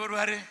போய் விட்டுட்டு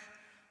வருவாரு.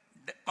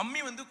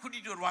 மம்மி வந்து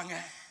கூட்டிட்டு வருவாங்க.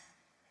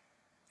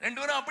 2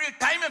 பேரும் அப்படியே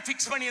டைமை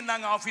ஃபிக்ஸ்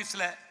பண்ணியிருந்தாங்க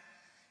ஆஃபீஸில்.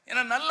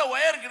 ஏன்னா நல்ல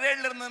ஒயர்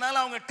கிரேட்ல இருந்ததுனால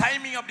அவங்க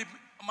டைமிங் அப்படி.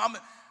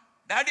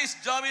 Daddy's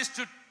job is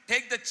to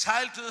take the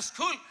child to the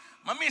school,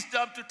 mommy's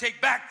job to take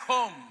back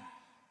home.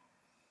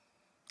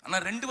 ஆனா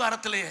 2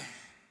 வாரத்திலேயே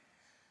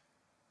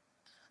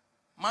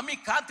மம்மி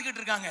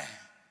காத்துக்கிட்டு இருக்காங்க.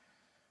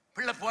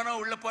 பிள்ளை போனா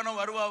உள்ள போனா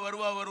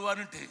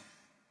வருவான்னுட்டு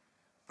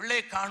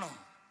பிள்ளையை காணும்.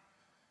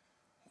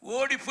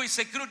 ஓடி போய்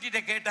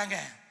செக்யூரிட்டிட்ட கேட்டாங்க,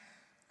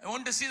 I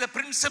want to see the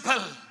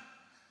principal.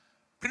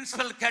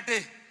 Principal கேட்டு,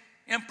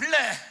 என்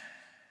பிள்ளை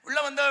உள்ள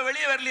வந்தா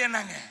வெளியே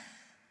வரலையாங்க.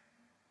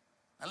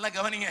 நல்லா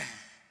கவனிங்க,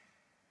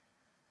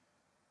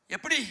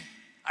 எப்படி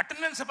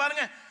அட்டெண்டன்ஸ்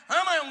பாருங்க.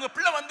 ஆமா, உங்க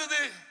பிள்ளை வந்தது,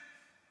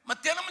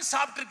 மத்தியானம்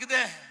சாப்பிட்டு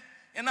இருக்குது.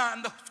 ஏன்னா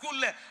அந்த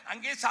ஸ்கூல்ல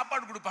அங்கேயே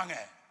சாப்பாடு கொடுப்பாங்க,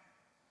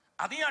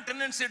 அதையும்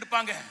அட்டெண்டன்ஸ்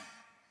எடுப்பாங்க.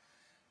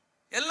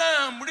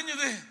 எல்லாம்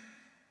முடிஞ்சது.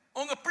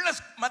 உங்க பிள்ளை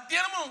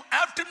மத்தியானமும்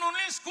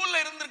ஆஃப்டர்நூன்லயும்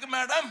ஸ்கூல்ல இருந்திருக்கு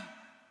மேடம்.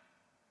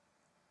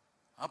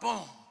 அப்போ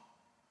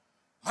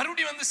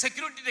மறுபடியும் வந்து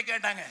செக்யூரிட்டி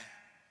கேட்டாங்க,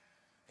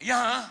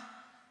 ஐயா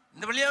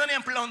இந்த வழியா தானே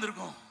என் பிள்ளை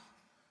வந்திருக்கும்.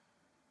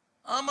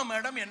 ஆமா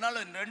மேடம்,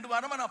 என்னால 2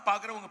 வாரமா நான்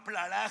பாக்குறேன், உங்க பிள்ளை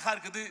அழகா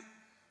இருக்குது,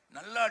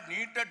 நல்லா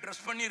நீட்டா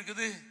ட்ரெஸ் பண்ணி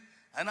இருக்குது,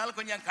 அதனால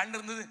கொஞ்சம் கண்டு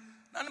இருந்தது,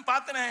 நான்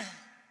பார்த்தனே,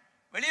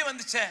 வெளியே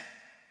வந்துச்சேன்.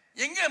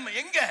 எங்க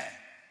எங்க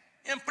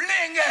என் பிள்ளை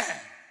எங்க?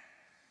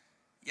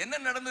 என்ன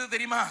நடந்தது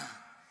தெரியுமா?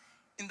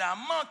 இந்த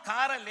அம்மா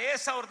காரை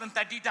லேசா ஒருத்தன்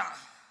தட்டிட்டான்,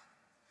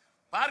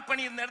 பார்க்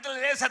பண்ணி இருந்த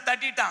இடத்துல லேசா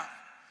தட்டிட்டான்.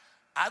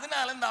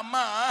 அதனால இந்த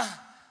அம்மா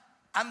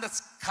அந்த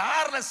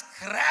கார்ல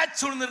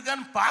ஸ்கிராட்ச்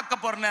விழுந்திருக்கான்னு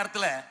பார்க்க போற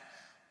நேரத்துல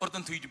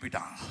ஒருத்தன் தூக்கிட்டு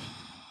போயிட்டான்.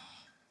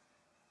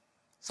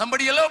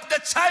 somebody eloped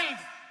a child.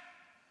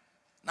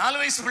 4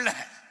 வயசு பிள்ளை,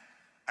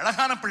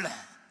 அழகான பிள்ளை.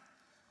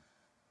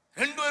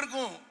 2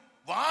 பேருக்கும்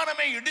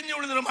வானமே இடிஞ்சு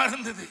விழுந்துற மாதிரி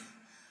இருந்தது.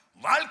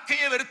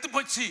 வாழ்க்கையை வெறுத்து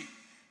போச்சு,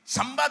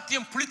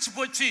 சம்பாத்தியம் புளிச்சு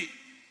போச்சு,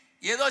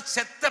 ஏதோ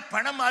செத்த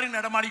பணம் மாதிரி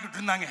நடமாடிக்கிட்டு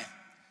இருந்தாங்க.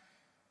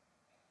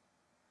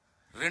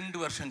 2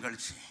 வருஷம்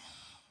கழிச்சு,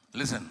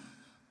 லிசன்,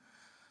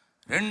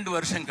 2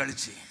 வருஷம்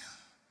கழிச்சு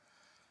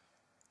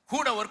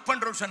கூட ஒர்க்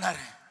பண்றோம்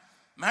சொன்னாரு,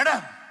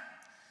 மேடம்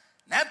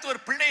நேத்து ஒரு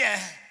பிள்ளைய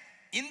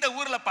இந்த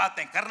ஊர்ல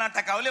பார்த்தேன்,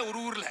 கர்நாடகாவில ஒரு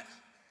ஊர்ல,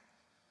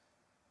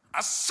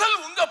 அசல்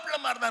உங்க பிள்ளை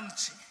மாதிரி தான்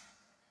இருந்துச்சு.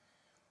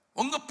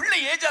 உங்க பிள்ளை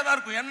ஏஜா தான்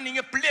இருக்கும், ஏன்னா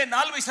நீங்க பிள்ளைய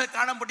 4 வயசுல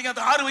காணாம போட்டீங்க,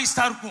 அது 6 வயசு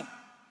தான் இருக்கும்.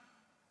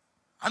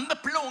 அந்த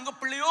பிள்ளை உங்க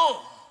பிள்ளையோ?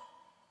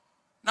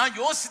 நான்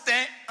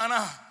யோசித்தேன், ஆனா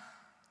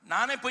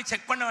நானே போய்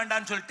செக் பண்ண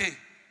வேண்டாம்னு சொல்லிட்டு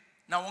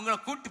நான் உங்களை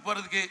கூட்டி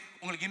போறதுக்கு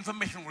உங்களுக்கு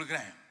இன்ஃபர்மேஷன்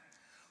கொடுக்குறேன்.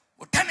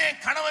 உடனே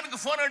கணவனுக்கு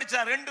போன்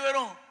அடிச்சா, 2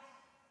 பேரும்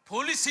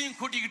போலீஸையும்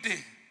கூட்டிக்கிட்டு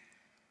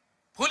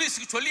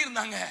போலீஸுக்கு சொல்லி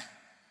இருந்தாங்க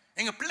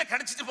எங்க பிள்ளை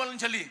கிடைச்சிட்டு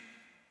போலன்னு சொல்லி.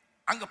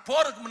 அங்க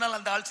போறதுக்கு முன்னால்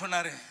அந்த ஆள்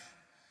சொன்னாரு,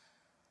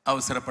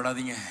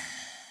 அவசரப்படாதீங்க,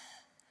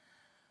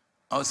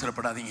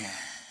 அவசரப்படாதீங்க,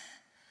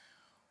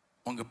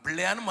 உங்க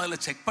பிள்ளையான்னு முதல்ல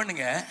செக்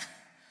பண்ணுங்க.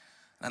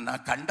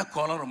 நான் கண்ட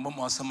கோலம் ரொம்ப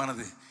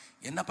மோசமானது.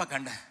 என்னப்பா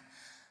கண்ட?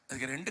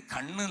 அதுக்கு 2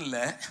 கண்ணு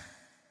இல்லை,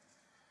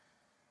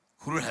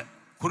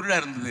 குருளா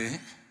இருந்தது.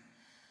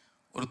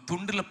 ஒரு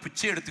துண்டுல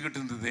பிச்சை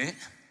எடுத்துக்கிட்டு இருந்தது.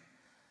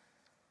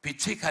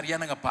 பிச்சைக்காரியா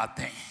நாங்க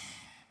பார்த்தேன்.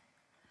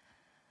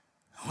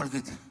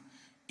 அவளுக்கு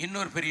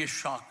இன்னொரு பெரிய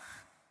ஷாக்.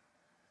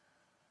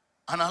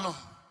 ஆனாலும்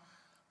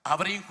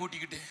அவரையும்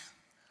கூட்டிக்கிட்டு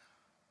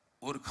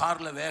ஒரு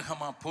கார்ல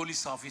வேகமா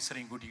போலீஸ்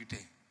ஆபீசரையும் கூட்டிக்கிட்டு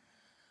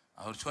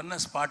அவர் சொன்ன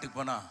ஸ்பாட்டுக்கு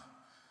போனா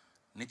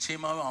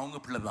நிச்சயமாவே அவங்க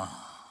பிள்ளை தான்.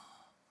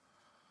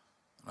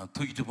 நான்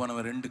தூக்கிட்டு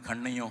போனவன் 2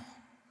 கண்ணையும்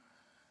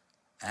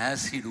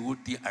ஆசிட்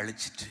ஊட்டி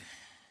அழிச்சிட்டு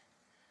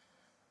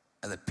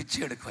அதை பிச்சை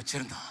எடுக்க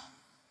வச்சிருந்தான்.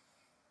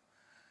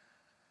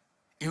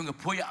 இவங்க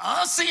போய்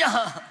ஆசையா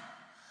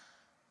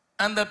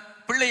அந்த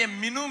பிள்ளைய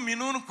மினு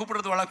மினுன்னு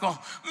கூப்பிடுறது வழக்கம்.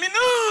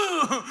 மினு,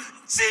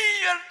 see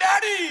your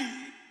daddy.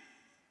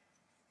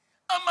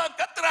 அம்மா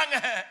கத்துறாங்க,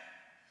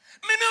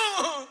 மினு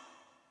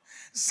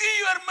see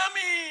your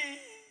mommy.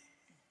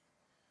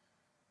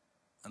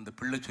 அந்த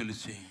பிள்ளை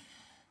சொல்லிச்சு,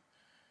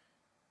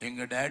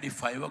 எங்க டாடி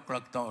 5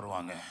 o'clock தான்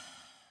வருவாங்க,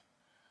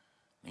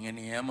 நீங்க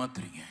நீ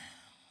ஏமாத்துறீங்க,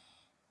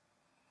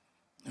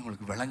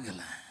 உங்களுக்கு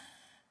விளங்கல.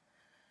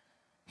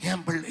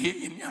 என் பிள்ளையை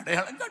இனி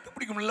அடையாளம்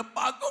கண்டுபிடிக்க முடியல,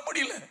 பார்க்க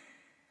முடியல.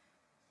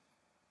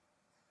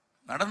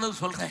 நடந்தது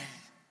சொல்றேன்.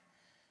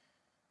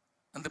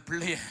 அந்த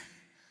பிள்ளைய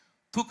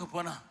தூக்க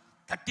போனா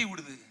தட்டி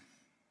விடுது.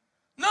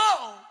 நோ,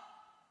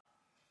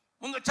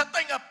 உங்க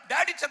சத்தம் எங்க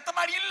டாடி சத்த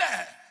மாதிரி இல்ல,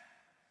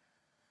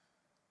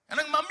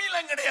 எனக்கு மம்மி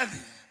எல்லாம் கிடையாது,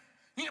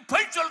 நீங்க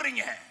போய்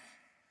சொல்றீங்க.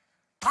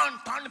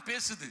 தான் தான்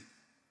பேசுது.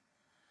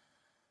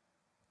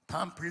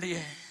 தான் பிள்ளைய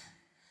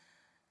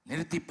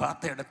நிறுத்தி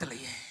பார்த்த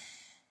இடத்துலயே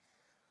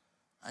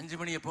 5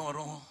 மணி எப்போ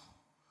வரும்?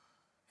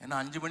 ஏன்னா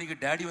 5 மணிக்கு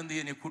டாடி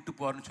வந்து என்னை கூட்டு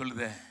போறன்னு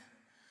சொல்லுத.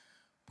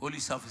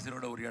 போலீஸ்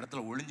ஆஃபீஸரோட ஒரு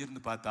இடத்துல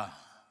ஒளிஞ்சிருந்து பார்த்தா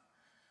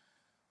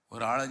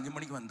ஒரு ஆள் 5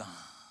 மணிக்கு வந்தான்.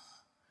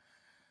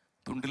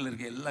 துண்டில்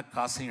இருக்க எல்லா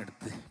காசையும்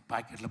எடுத்து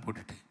பாக்கெட்டில்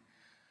போட்டுட்டு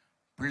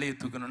பிள்ளையை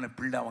தூக்கணுன்னு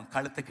பிள்ளை அவன்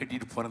கழுத்தை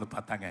கட்டிட்டு போறதை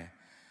பார்த்தாங்க.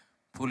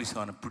 போலீஸ்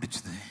அவனை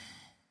பிடிச்சது.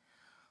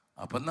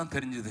 அப்பந்தான்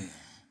தெரிஞ்சது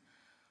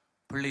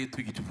பிள்ளையை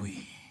தூக்கிட்டு போய்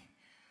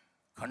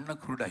கண்ணை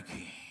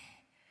குருடாக்கி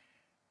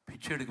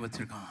பிச்சை எடுக்க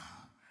வச்சிருக்கான்.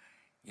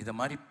 இதை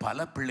மாதிரி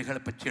பல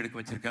பிள்ளைகளை பிச்சை எடுக்க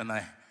வச்சிருக்கான்.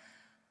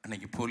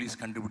 அன்னைக்கு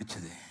போலீஸ்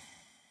கண்டுபிடிச்சது.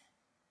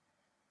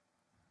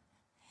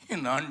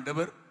 என்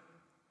ஆண்டவர்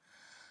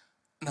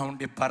நான்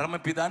உன்னுடைய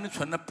பரமபிதான்னு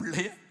சொன்ன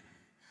பிள்ளைய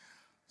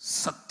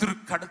சத்துரு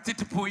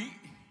கடத்திட்டு போய்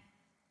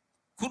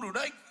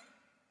குருடாய்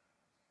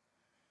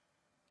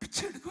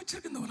பிச்சை எடுக்க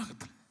வச்சிருக்க இந்த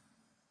உலகத்தில்.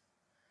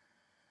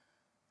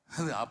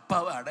 அது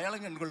அப்பாவை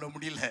அடையாளம் கண்டுகொள்ள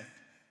முடியல,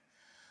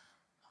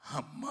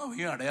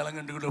 அம்மாவையும் அடையாளம்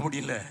கண்டுகொள்ள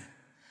முடியல,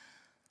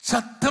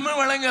 சத்தமே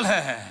வழங்கல.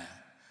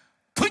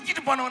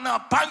 தூக்கிட்டு போனவன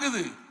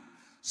அப்பாங்குது,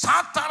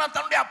 சாத்தான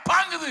தன்னுடைய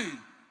அப்பாங்குது.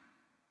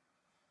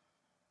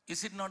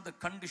 Is it not the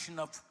condition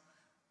of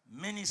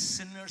many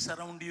sinners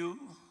around you?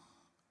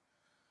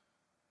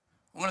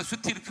 உங்களை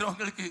சுத்தி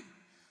இருக்கிறவங்களுக்கு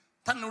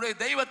தன்னுடைய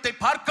தெய்வத்தை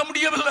பார்க்க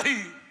முடியவில்லை,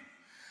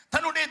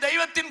 தன்னுடைய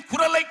தெய்வத்தின்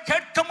குரலை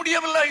கேட்க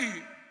முடியவில்லை,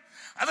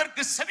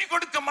 அதற்கு செவி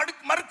கொடுக்க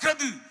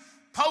மறுக்கிறது.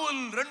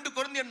 பவுல் 2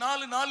 கொரிந்தியர்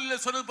 4:4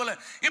 சொன்னது போல,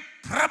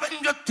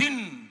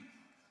 இப்பிரபஞ்சத்தின்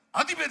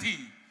அதிபதி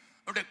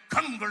அவருடைய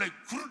கண்களை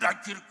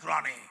குருடாக்கி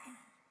இருக்கிறானே.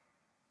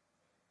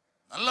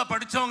 நல்லா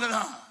படிச்சவங்க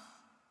தான்,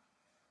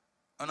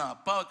 ஆனா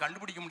அப்பாவை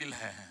கண்டுபிடிக்க முடியல.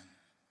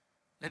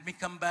 Let me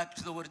come back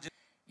to the origin.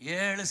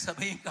 7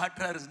 சபையும்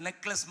காட்டுறாரு,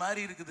 நெக்லஸ்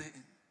மாதிரி இருக்குது.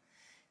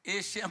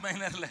 ஏசியா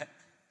மைனர்ல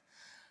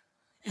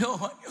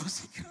யோவான்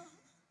யோசிக்கிறான்,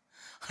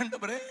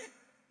 ஆண்டவரே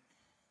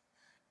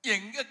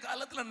எங்க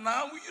காலத்துல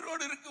நான்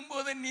உயிரோடு இருக்கும்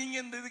போதே நீங்க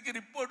இந்த இதுக்கு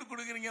ரிப்போர்ட்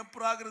கொடுக்குறீங்க,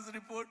 ப்ராக்ரஸ்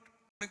ரிப்போர்ட்.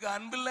 உனக்கு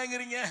அன்பு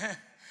இல்லைங்கிறீங்க,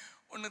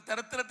 ஒன்னு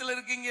தரத்திரத்துல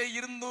இருக்கீங்க,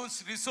 இருந்தும்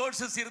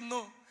ரிசோர்சஸ்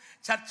இருந்தும்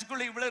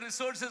சர்ச்சுக்குள்ள இவ்வளவு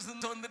ரிசோர்சஸ்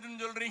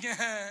வந்துட்டுன்னு சொல்றீங்க.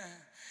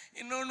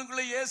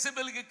 இன்னொன்னுக்குள்ள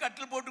ஏசபேலுக்கு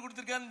கட்டில் போட்டு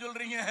கொடுத்துருக்கான்னு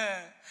சொல்றீங்க,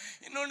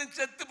 இன்னொன்னு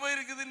செத்து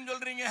போயிருக்குதுன்னு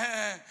சொல்றீங்க,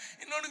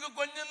 இன்னொன்னுக்கு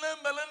கொஞ்சம்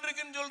தான் பலன்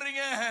இருக்குன்னு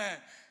சொல்றீங்க,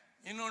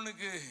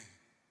 இன்னொன்னுக்கு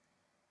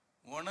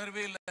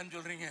உணர்வே இல்லைன்னு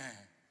சொல்றீங்க.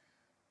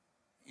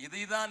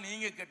 இதைதான்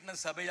நீங்க கட்டின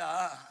சபையா?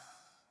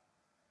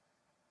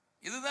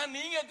 இதுதான்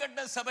நீங்க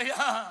கட்டின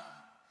சபையா?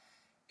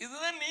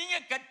 இதுதான் நீங்க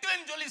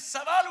கட்டுவேன்னு சொல்லி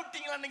சவால்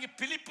விட்டீங்களா அன்னைக்கு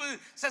பிலிப்பு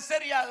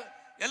செசரியா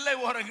எல்லை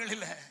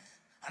ஓரங்களில்?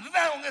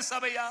 அதுதான் உங்க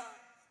சபையா?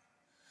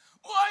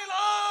 Why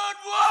Lord,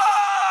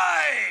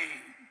 why?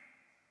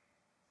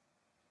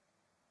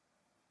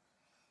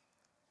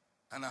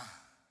 ஆனா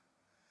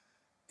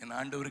என்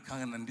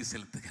ஆண்டவருக்காக நன்றி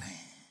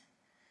செலுத்துகிறேன்.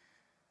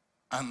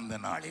 அந்த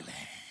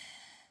நாளிலே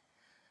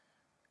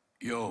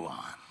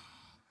யோவான்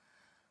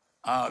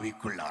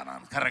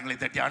ஆவிக்குள்ளானான். கரங்களை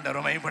தட்டி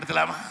ஆண்டவரை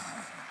மகிமைப்படுத்தலாமா?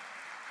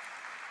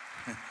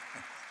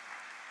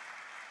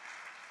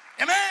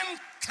 Amen.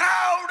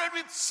 Crowded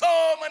with so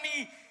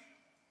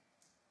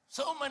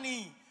many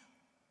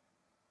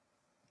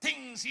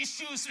things,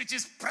 issues which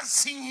is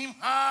pressing him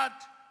hard,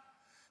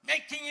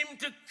 making him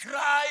to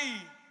cry,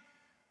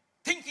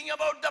 thinking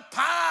about the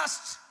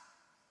past.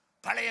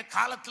 பழைய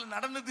காலத்தில்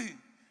நடந்தது,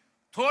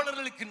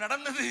 தோழர்களுக்கு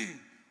நடந்தது,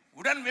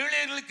 உடன்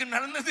வேளையர்களுக்கு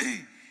நடந்தது,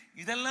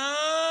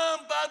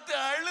 இதெல்லாம் பார்த்து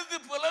அழுது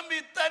புலம்பி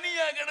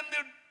தனியா கிடந்து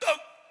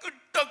டொக்கு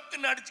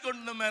டொக்குன்னு அடிச்சு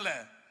கொண்ட மேல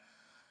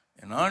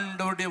என்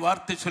ஆண்டவருடைய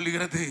வார்த்தை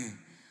சொல்லுகிறது,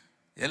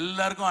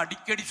 எல்லாருக்கும்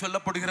அடிக்கடி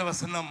சொல்லப்படுகிற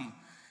வசனம்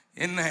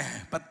என்ன?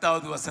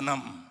 10வது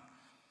வசனம்,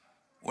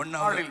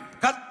 1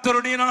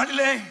 கர்த்தருடைய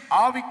நாளிலே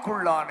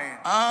ஆவிக்குள்ளானேன்.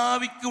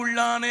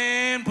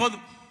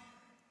 போதும்,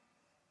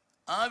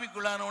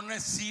 ஆவிக்குள்ளான உடனே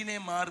சீனே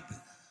மாறுது.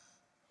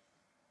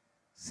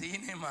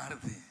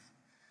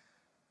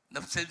 இந்த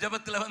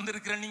ஜெபத்தில்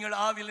வந்திருக்கிற நீங்கள்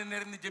ஆவியில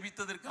நிறைந்து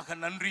ஜெபித்ததற்காக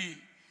நன்றி.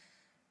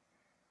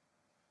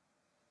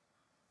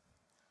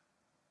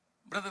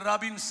 பிரதர்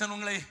ராபின்சன்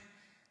உங்களை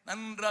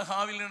நன்றாக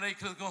ஆவியில்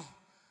நிறைக்கிறதுக்கும்,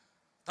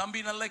 தம்பி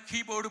நல்ல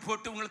கீபோர்டு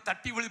போட்டு உங்களை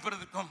தட்டி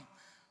விழிப்பதற்கும்,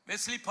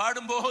 வெஸ்லி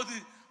பாடும்போது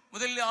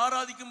முதலில்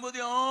ஆராதிக்கும் போது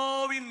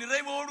ஆவின்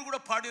நிறைவோடு கூட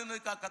பாடி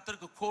வந்ததுக்காக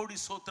கர்த்தருக்கு கோடி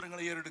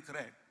சோத்திரங்களை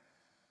ஏறெடுக்கிறேன்.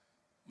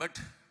 But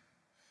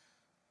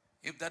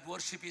if that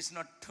worship is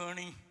not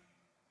turning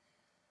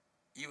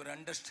your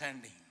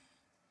understanding,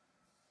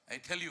 I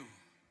tell you,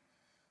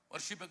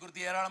 worship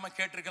குறித்து ஏராளமா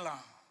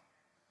கேட்டிருக்கலாம்.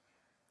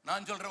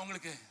 நான் சொல்றேன்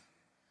உங்களுக்கு,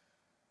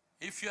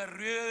 if you are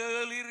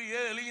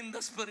really in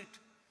the spirit,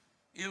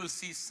 you will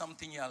see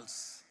something else.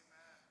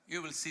 You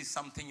will see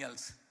something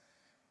else.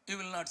 You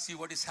will not see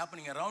what is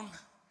happening around.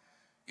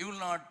 You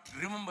will not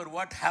remember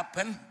what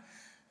happened.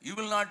 You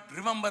will not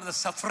remember the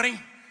suffering.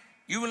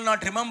 You will not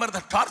remember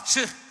the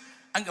torture.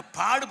 அங்க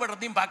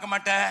பாடுபடுறதையும் பார்க்க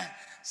மாட்டேன்,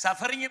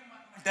 சஃபரிங்கையும்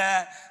பார்க்க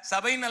மாட்டேன்,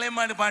 சபை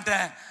நிலையமாடு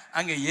மாட்டேன்,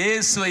 அங்க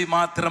இயேசுவை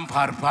மாத்திரம்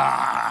பார்ப்பா.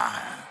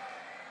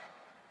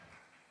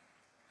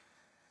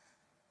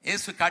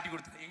 இயேசு காட்டி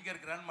கொடுத்துறேன், எங்க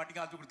இருக்கிறான்னு மட்டும்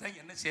காட்டி கொடுத்தேன்,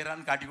 என்ன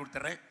செய்யறான்னு காட்டி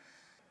கொடுத்துறேன்.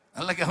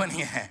 நல்ல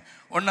கவனிங்க,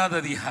 1வது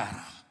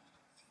அதிகாரம்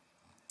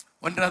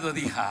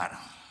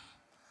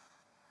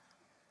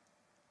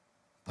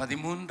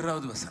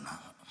 13வது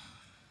வசனம்.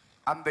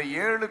 அந்த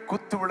 7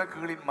 குத்து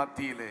விளக்குகளின்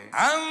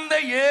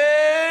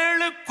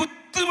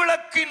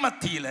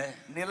மத்தியிலே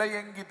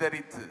நிலையங்கி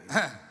தரித்து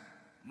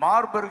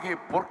மார்பருகே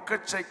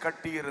பொற்கச்சை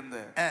கட்டியிருந்த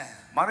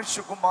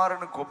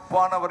மனுஷகுமாரனுக்கு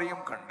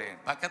ஒப்பானவரையும் கண்டேன்.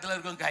 பக்கத்தில்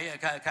இருக்கும்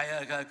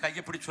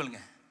கையை பிடிச்சு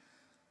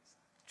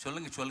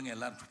சொல்லுங்க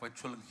எல்லாரும்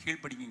சொல்லுங்க,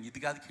 கீழ்படிங்க,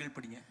 இதுக்காவது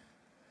கீழ்படிங்க.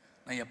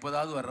 நான்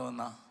எப்போதாவது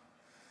வர்றவன் தான்.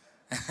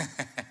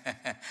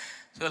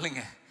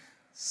 சொல்லுங்க,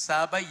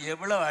 சபை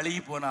எவ்வளவு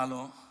அழுகி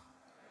போனாலும்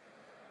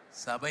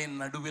சபையின்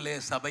நடுவிலே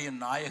சபையின்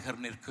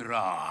நாயகர்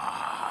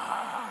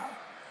நிற்கிறார்.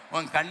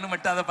 உன் கண்ணு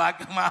மட்டும் அதை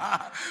பார்க்குமா?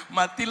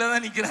 மத்தியில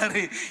தான்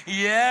நிற்கிறாரு.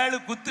 7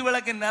 குத்து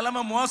விளக்கு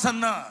நிலைமை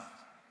மோசம்தான்.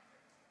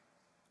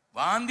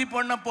 வாந்தி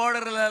பொண்ண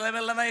போடுற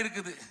லெவல்ல தான்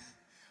இருக்குது.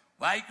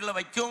 வாய்க்குள்ள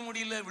வைக்கவும்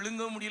முடியல,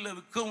 விழுங்கவும் முடியல,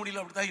 விற்கவும்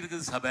முடியல, அப்படித்தான்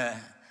இருக்குது சபை.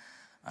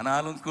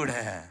 ஆனாலும் கூட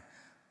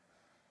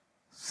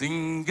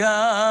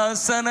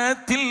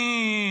சிங்காசனத்தில்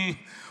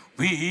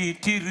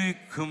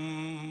வீற்றிருக்கும்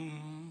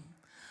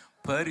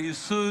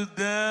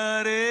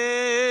பரிசுத்தரே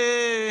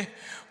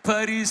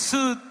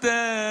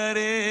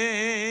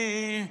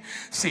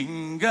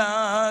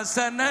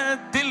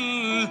சிங்காசனத்தில்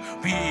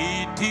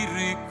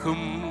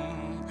வீற்றிருக்கும்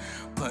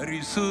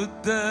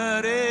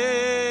பரிசுத்தரே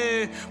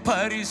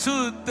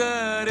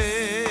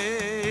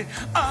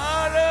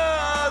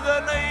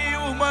ஆராதனை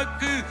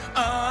உமக்கு,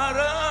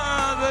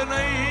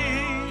 ஆராதனை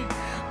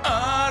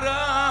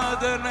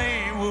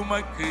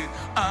உமக்கு,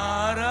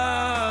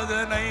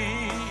 ஆராதனை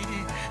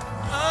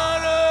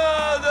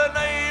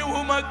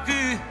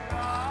உமக்கு,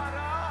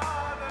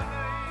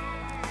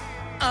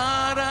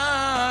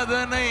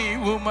 ஆராதனை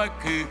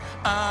உமக்கு,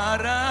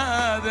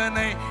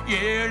 ஆராதனை.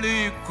 7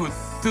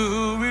 குத்து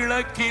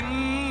விளக்கின்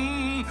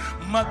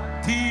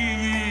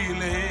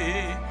மத்தியிலே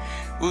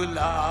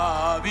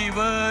உலாவி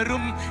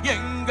வரும்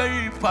எங்கள்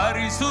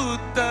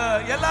பரிசுத்த,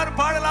 எல்லாரும்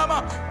பாடலாமா?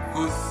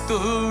 குத்து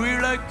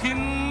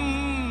விளக்கின்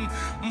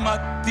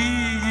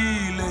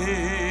மத்தியிலே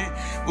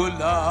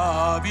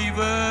உலாவி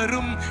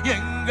வரும்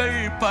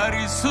எங்கள்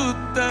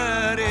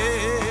பரிசுத்தரே,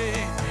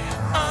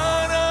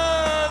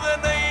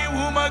 ஆராதனை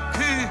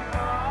உமக்கு.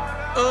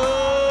 ஓ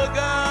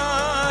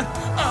God,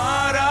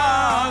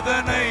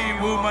 ஆராதனை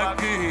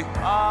உமக்கு.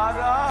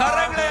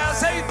 கரங்களை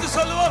அசைத்து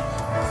சொல்லுவோம்,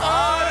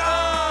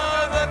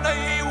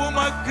 ஆராதனை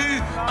உமக்கு,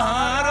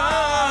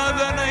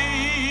 ஆராதனை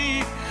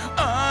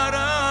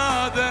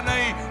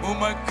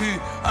உமக்கு,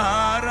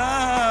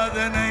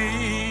 ஆராதனை.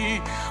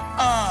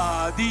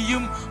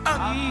 ஆதியும்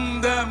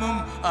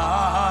அந்தமும்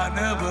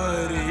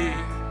ஆனவரே,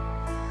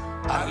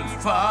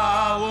 அல்பா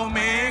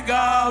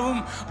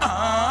ஒமேகாவும்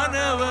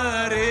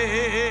ஆனவரே,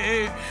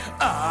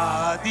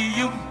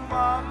 ஆதியும்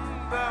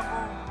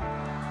அந்தமும்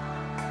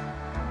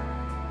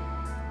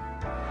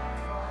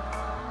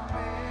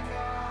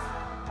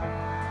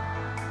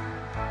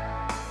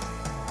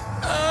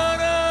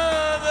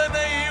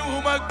ஆராதனை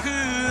உமக்கு,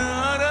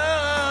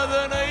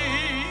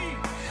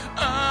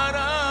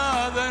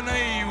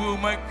 ஆராதனை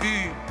உமக்கு.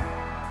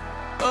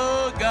 ஓ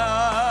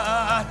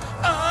God,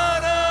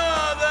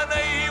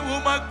 ஆராதனை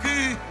உமக்கு,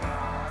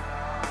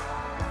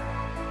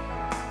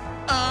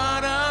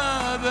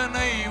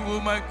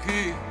 இருக்கு.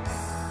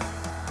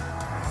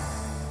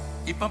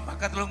 இப்ப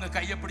பக்கத்துல உங்க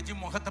கையை பிடிச்சு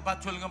முகத்தை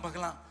பார்த்து சொல்லுங்க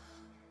பார்க்கலாம்.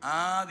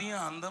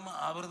 ஆதியும் அந்தமும்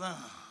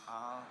அவர்தான்,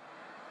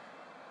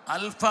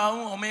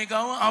 அல்பாவும்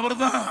ஒமேகாவும்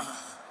அவர்தான்,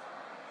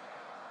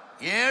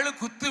 7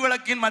 குத்து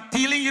விளக்கின்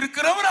மத்தியிலும்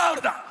இருக்கிறவர்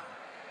அவர்தான்.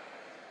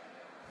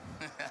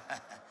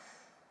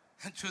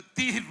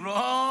 சுத்தி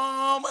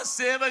ரோம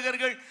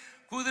சேவகர்கள்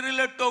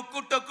குதிரையில டொக்கு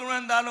டொக்கு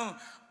வந்தாலும்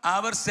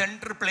அவர்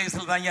சென்டர்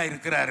பிளேஸ்ல தான்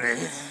இருக்கிறாரு.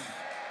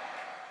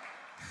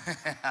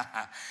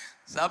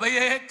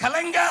 சபையே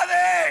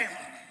கலங்காதே.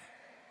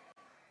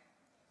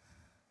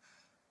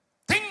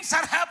 Things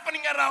are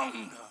happening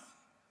around.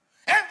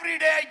 Every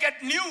day I get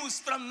news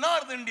from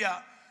North India.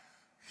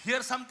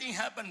 Here something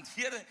happened.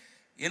 Here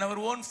in our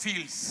own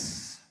fields.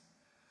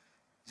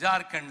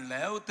 ஜார்க்கண்ட்ல,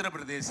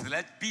 உத்தரப்பிரதேசத்துல,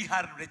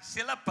 Bihar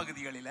சில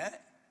பகுதிகளில்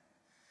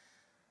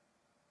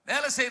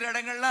வேலை செய்யற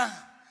இடங்கள்லாம்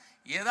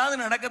ஏதாவது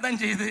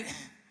நடக்கத்தான் செய்யுது.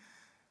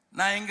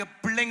 நான் எங்க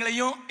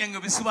பிள்ளைங்களையும் எங்க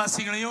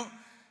விசுவாசிகளையும்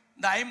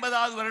இந்த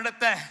 50வது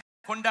வருடத்தை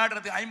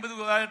கொண்டாடுறதுக்கு,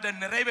 50 வருட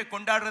நிறைவை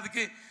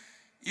கொண்டாடுறதுக்கு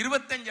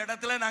 25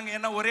 இடத்துல நாங்க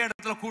என்ன ஒரே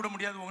இடத்துல கூட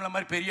முடியாது. உங்களை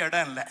மாதிரி பெரிய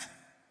இடம் இல்லை.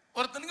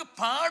 ஒருத்தனுக்கு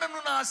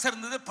பாடணும்னு ஆசை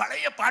இருந்தது.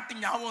 பழைய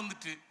பாட்டு ஞாபகம்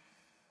வந்துட்டு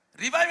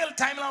ரிவைவல்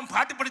டைம்ல அவன்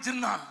பாட்டு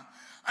படிச்சிருந்தான்.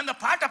 அந்த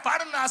பாட்டை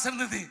பாடணும்னு ஆசை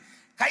இருந்தது.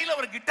 கையில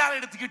ஒரு கிட்டாரை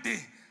எடுத்துக்கிட்டு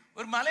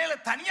ஒரு மலையில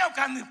தனியா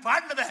உட்கார்ந்து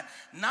பாடினதை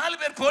 4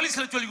 பேர்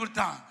போலீஸ்ல சொல்லி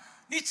கொடுத்தான்.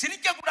 நீ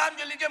சிரிக்க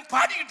கூடாதுன்னு சொல்லி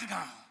பாடிக்கிட்டு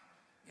இருக்கான்.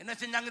 என்ன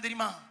செஞ்சாங்க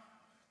தெரியுமா?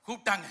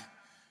 கூப்பிட்டாங்க.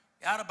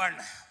 யார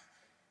பாடின?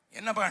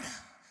 என்ன பாடு?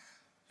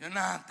 என்ன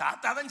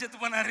தாத்தா தான் செத்து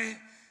போனாரு.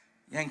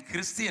 என்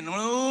கிறிஸ்து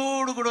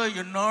என்னோடு கூட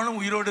என்னோடும்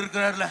உயிரோடு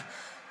இருக்கிறார்ல,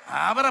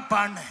 அவரை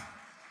பாடின.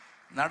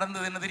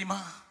 நடந்தது என்ன தெரியுமா?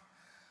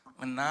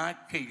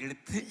 நாக்கை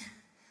இழுத்து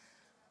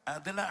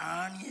அதுல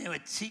ஆணியை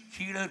வச்சு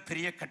கீழே ஒரு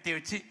பெரிய கட்டையை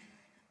வச்சு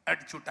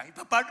அடிச்சு விட்டான்.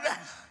 இப்ப பாடுற,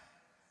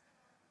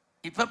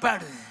 இப்ப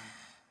பாடு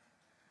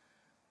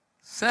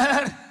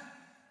சார்.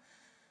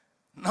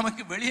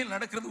 நமக்கு வெளியே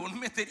நடக்கிறது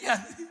ஒண்ணுமே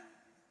தெரியாது.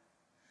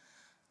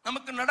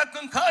 நமக்கு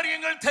நடக்கும்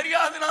காரியங்கள்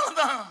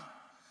தெரியாதனால்தான்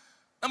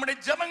நம்முடைய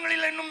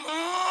ஜபங்களில் இன்னும்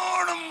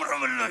ஓடும்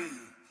வரவில்லை,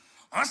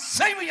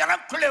 அசைவு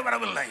எனக்குள்ளே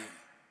வரவில்லை.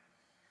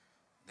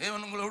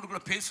 தேவன் உங்களோடு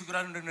கூட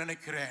பேசுகிறார் என்று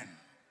நினைக்கிறேன்.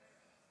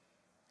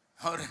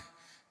 அவர்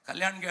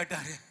கல்யாணம்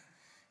கேட்டாரு,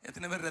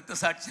 எத்தனை பேர் ரத்த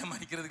சாட்சியா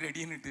மறிக்கிறதுக்கு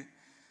ரெடின்னுட்டு.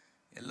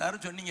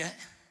 எல்லாரும் சொன்னீங்க,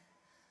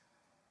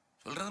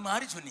 சொல்றது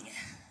மாதிரி சொன்னீங்க.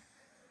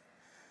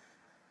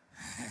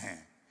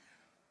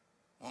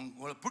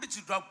 உங்களை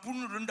பிடிச்சிட்டா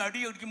புண்ணு 2 அடி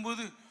அடிக்கும்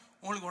போது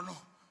உங்களுக்கு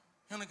ஒன்றும்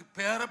எனக்கு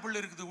பேர பிள்ளை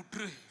இருக்குது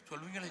விட்டுரு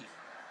சொல்வீங்களே.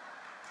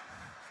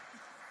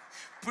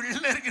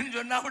 பிள்ளை இருக்குன்னு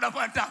சொன்னா விட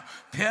மாட்டான்.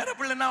 பேர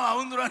பிள்ளைன்னா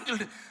அவந்துருவான்னு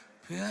சொல்லிட்டு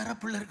பேர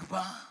பிள்ளை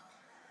இருக்குப்பா.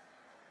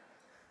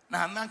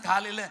 நான் தான்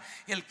காலையில்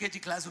LKG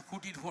கிளாஸுக்கு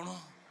கூட்டிட்டு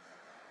போகணும்.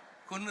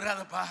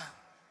 கொன்னுறாதப்பா,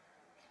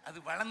 அது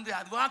வளர்ந்து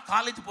அதுவா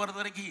காலேஜ் போறது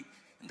வரைக்கும்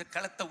இந்த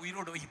களத்தை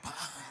உயிரோடு வைப்பா.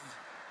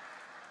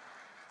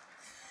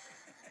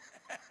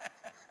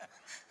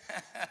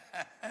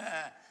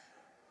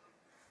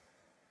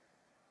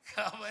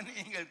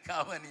 கவனிங்கள்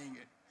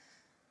கவனிங்கள்.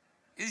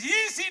 It's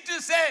easy to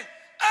say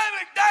I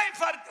will die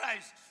for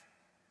Christ.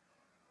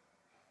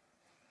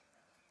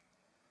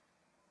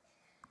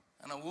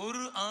 ஆனா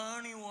ஒரு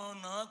ஆணி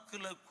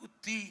நாக்குல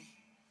குத்தி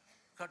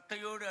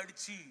கட்டையோடு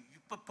அடிச்சு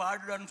இப்ப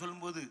பாடுடான்னு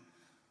சொல்லும்போது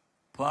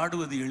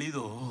பாடுவது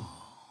எளிதோ?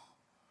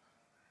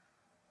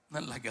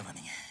 நல்லா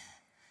கவனிங்க.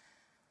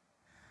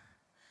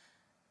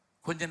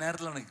 கொஞ்ச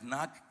நேரத்தில் எனக்கு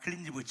நாக்கு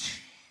கிழிஞ்சு போச்சு.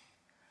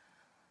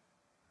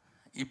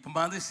 இப்ப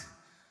மாதிரி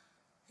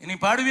இனி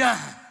பாடுவியா?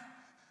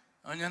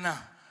 சொன்னா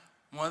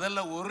முதல்ல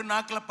ஒரு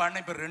நாக்கில்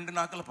பாடினேன், இப்ப 2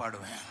 நாக்கில்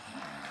பாடுவேன்.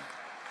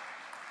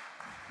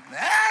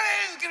 There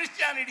is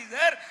Christianity,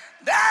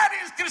 there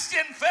is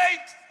Christian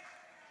faith.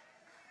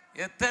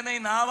 எத்தனை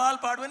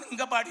நாவால் பாடுவேன்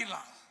இங்க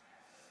பாடிடலாம்.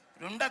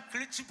 2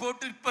 கிழிச்சு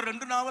போட்டு இப்ப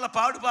 2 நாவல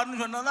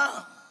பாடுன்னு சொன்னதான்.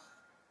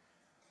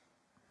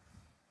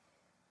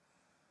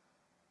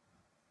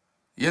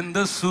 எந்த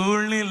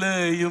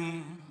சூழ்நிலையும்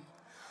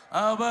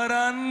அவர்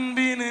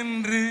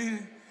அன்பினின்று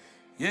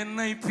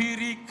என்னை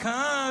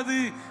பிரிக்காது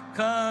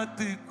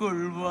காத்து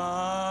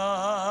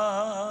கொள்வார்.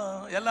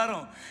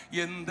 எல்லாரும்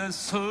எந்த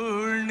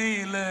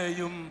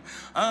சூழ்நிலையும்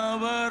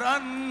அவர்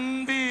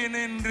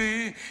அன்பினின்று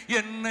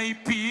என்னை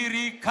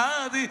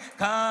பிரிக்காது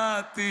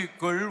காத்து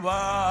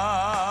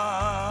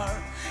கொள்வார்.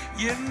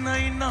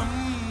 என்னை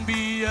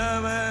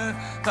நம்பியவர்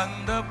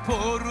தந்த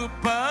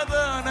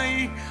பொறுப்பதனை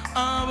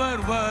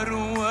அவர்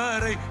வரும்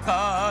வரை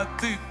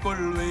காத்து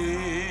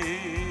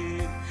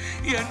கொள்வேன்.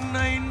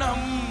 என்னை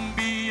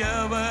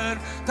நம்பியவர்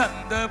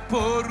தந்த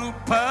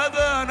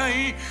பொறுப்பதனை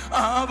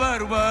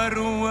அவர்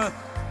வரும்.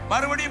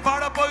 மறுபடியும்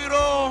பாட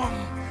போகிறோம்.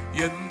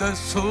 எந்த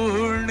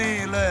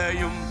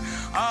சூழ்நிலையும்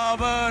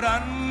அவர்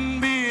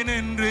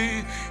அன்பினின்று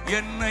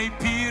என்னை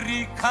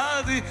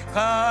பிரிக்காது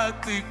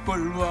காத்து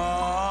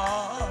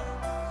கொள்வார்.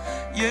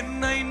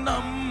 என்னை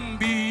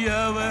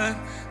நம்பியவர்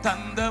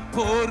தந்த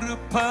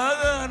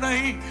பொறுப்பதனை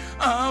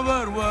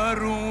அவர்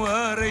வரும்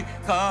வரை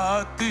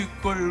காத்து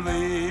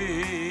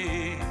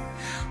கொள்வேன்.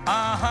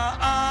 ஆஹா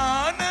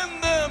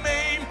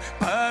ஆனந்தமே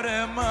பரமானந்தமே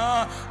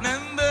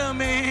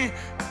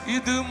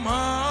இது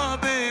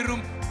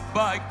மாபெரும்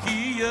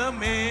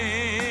பாக்கியமே.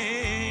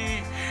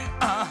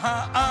 ஆஹா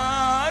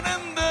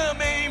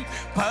ஆனந்தமே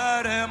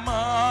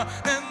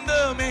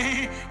பரமானந்தமே,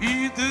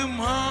 இது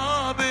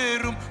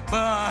மாபெரும்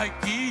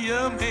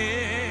பாக்கியமே.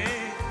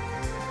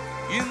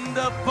 இந்த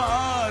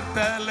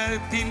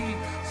பார்த்தலத்தின்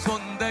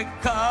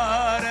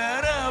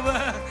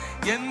சொந்தக்காரரவர்,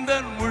 எந்த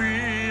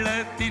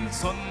உள்ளத்தின்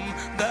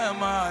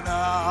சொந்தமானார்.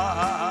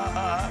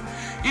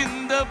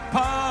 இந்த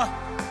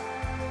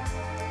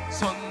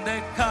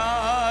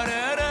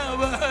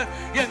சொந்தக்காரரவர்,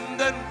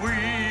 எந்த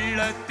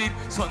உள்ளத்தின்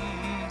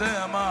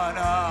சொந்தமானார்.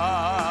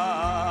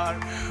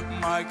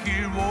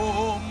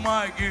 மகிழ்வோம்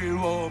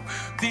மகிழ்வோம்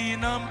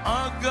தினம்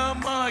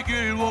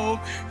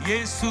மகிழ்வோம்,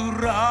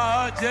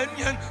 இயேசுராஜன்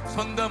என்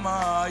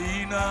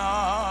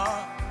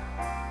சொந்தமாயினார்.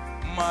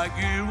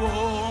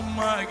 மகிழ்வோம்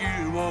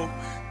மகிழ்வோம்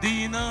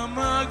தினம்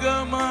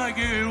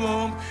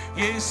மகிழ்வோம்,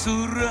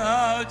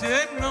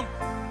 இயேசுராஜன் நம்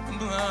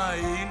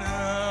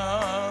சொந்தமாயினார்.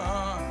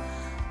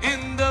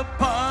 இந்த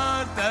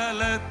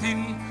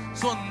பார்த்தலத்தின்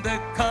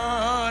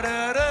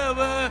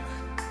சொந்தக்காரரவர்,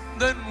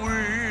 தன்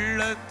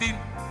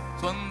உள்ளத்தின்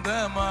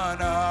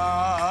சொந்தமானார்.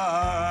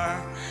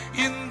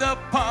 இந்த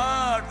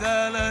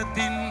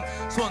பார்த்தலத்தின்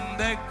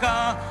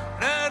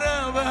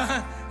சொந்தக்காரரவர்,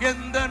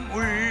 எந்த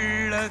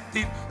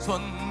உள்ளத்தின்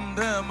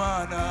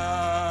சொந்தமானார்.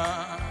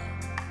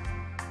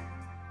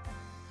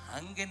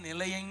 அங்க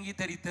நிலையங்கி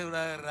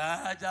தரித்தவர்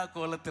ராஜா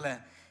கோலத்துல,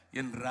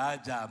 என்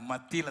ராஜா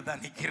மத்தியில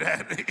தான்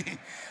நிற்கிறாரு,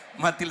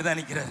 மத்தியில தான்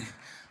நிற்கிறாரு.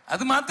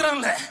 அது மாத்திரம்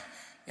இல்லை,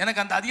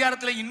 எனக்கு அந்த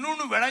அதிகாரத்தில்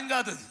இன்னொன்று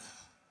விளங்காதது,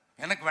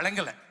 எனக்கு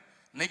விளங்கலை,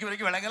 இன்னைக்கு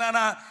வரைக்கும் விளங்கல.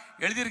 நான்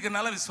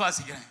எழுதியிருக்கிறதுனால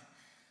விசுவாசிக்கிறேன்.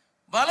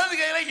 வலது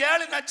கையில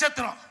 7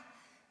 நட்சத்திரம்.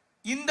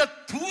 இந்த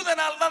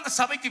தூதனால் தான் அந்த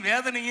சபைக்கு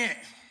வேதனையே.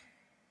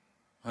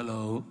 ஹலோ,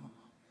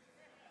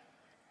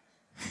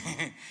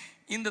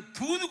 இந்த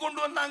தூது கொண்டு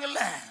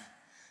வந்தாங்கல்ல,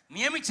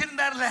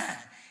 நியமிச்சிருந்தார்ல,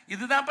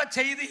 இதுதான்ப்பா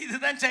செய்தி,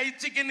 இதுதான்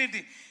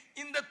சைச்சிக்கின்னு.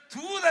 இந்த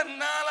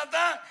தூதனால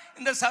தான்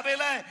இந்த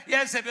சபையில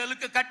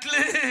ஏசபேலுக்கு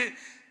கட்லு,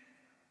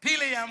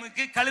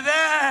 பீலையாமுக்கு கழுத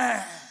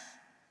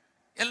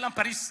எல்லாம்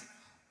பரிசு.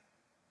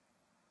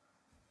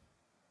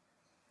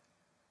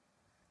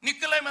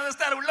 நிக்கோலை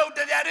மதஸ்தார் உள்ள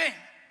விட்டது யாரு?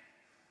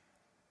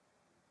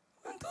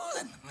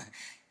 தூதன்.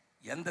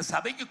 எந்த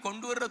சபைக்கு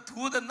கொண்டு வர்ற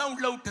தூதன் தான்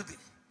உள்ள விட்டது.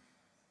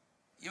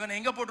 இவனை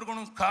எங்க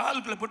போட்டிருக்கணும்?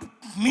 கால்களை போட்டு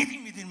மீதி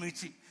மீதி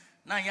மிதிச்சு,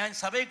 நான்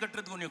என் சபையை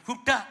கட்டுறதுக்கு உன்னை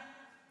கூப்பிட்டா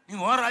நீ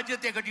ஓர்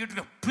ராஜ்யத்தை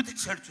கட்டிக்கிட்டு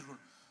பிதிச்சு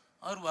அடிச்சிருக்கணும்.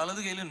 அவர் வலது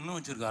கையில் இன்னும்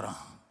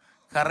வச்சிருக்காராம்.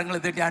 கரங்களை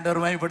தட்டி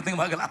ஆண்டவர் வாய்ப்படுத்துங்க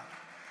பார்க்கலாம்.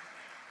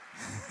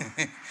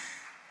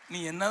 நீ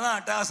என்னதான்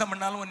அட்டகாசம்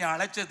பண்ணாலும் உன்னை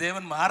அழைச்ச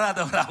தேவன்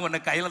மாறாதவரா? உன்னை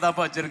கையில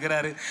தான்ப்பா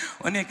வச்சிருக்கிறாரு,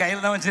 உன்னை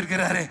கையில தான்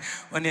வச்சிருக்கிறாரு,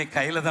 உன்னை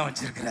கையில தான்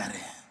வச்சிருக்கிறாரு.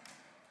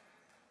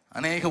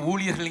 அநேக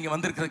ஊழியர்கள் இங்க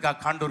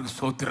வந்திருக்கிறதுக்காக காண்டோருக்கு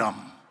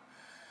ஸ்தோத்திரம்.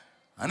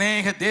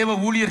 அநேக தேவ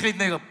ஊழியர்கள்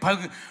இந்த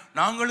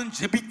நாங்களும்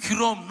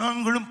ஜெபிக்கிறோம்,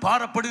 நாங்களும்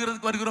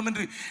பாரப்படுகிறதுக்கு வருகிறோம்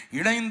என்று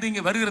இணைந்து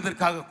இங்கே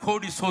வருகிறதற்காக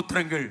கோடி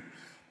சோத்திரங்கள்.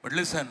 பட்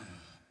லிசன்,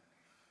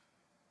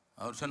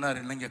 அவர் சொன்னார்,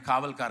 இங்க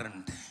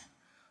காவல்காரன்,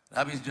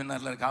 ராபிஸ்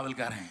சொன்னார்ல,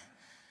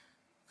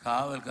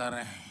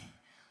 காவல்காரன்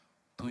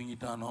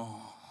தூங்கிட்டானோ.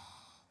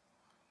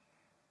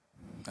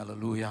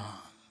 அல்லேலூயா.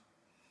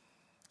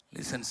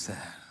 லிசன்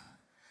சார்,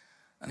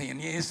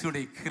 என்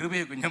இயேசுடைய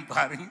கிருபையை கொஞ்சம்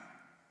பாருங்க.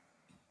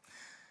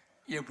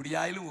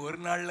 எப்படியாயிலும் ஒரு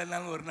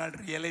நாள்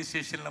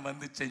ரியலைசேஷன்ல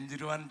வந்து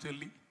செஞ்சிருவான்னு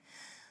சொல்லி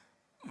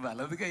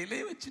வலது கையிலே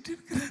வச்சுட்டு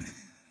இருக்கிறாரு.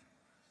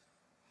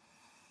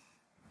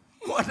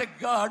 What a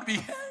God we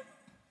have.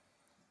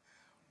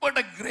 What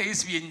a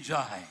grace we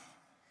enjoy.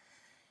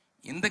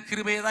 இந்த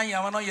கிருபையை தான்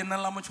எவனோ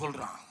என்னெல்லாமோ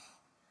சொல்றான்,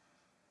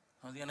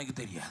 அது எனக்கு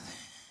தெரியாது.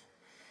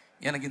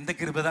 எனக்கு இந்த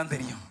கிருபை தான்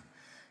தெரியும்.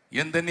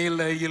 எந்த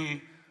நிலையில்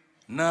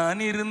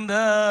நான்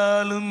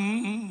இருந்தாலும்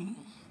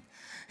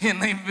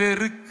என்னை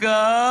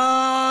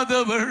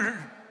வெறுக்காதவள்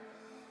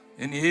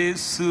என்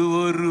இயேசு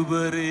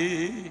ஒருவரே.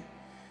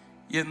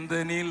 எந்த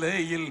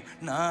நிலையில்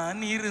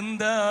நான்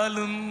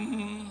இருந்தாலும்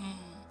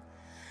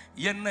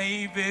என்னை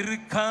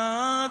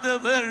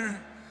வெறுக்காதவள்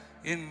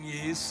என்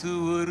இயேசு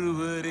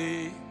ஒருவரே,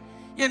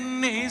 என்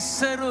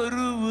நேசர்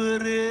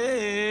ஒருவரே.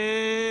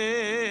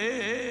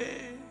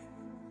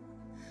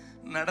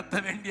 நடத்த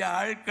வேண்டிய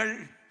ஆட்கள்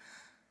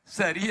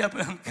சரியா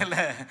பார்க்கல,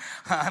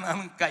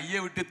 ஆனாலும் கையை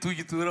விட்டு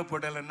தூக்கி தூர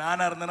போடல.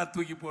 நானா இருந்தா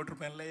தூக்கி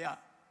போட்டிருப்பேன் இல்லையா?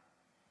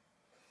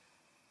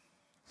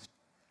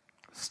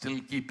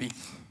 Still keeping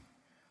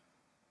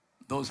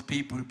those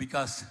people.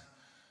 Because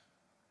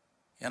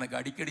எனக்கு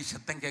அடிக்கடி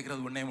சத்தம்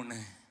கேட்கறது ஒண்ணு,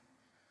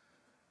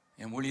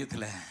 என்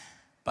ஊழியத்தில்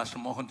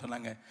பாஸ்டர் மோகன்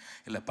சொன்னாங்க,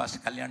 இல்லை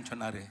பாஸ்டர் கல்யாண்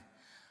சொன்னார்,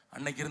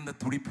 அன்னைக்கு இருந்த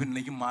துடிப்பு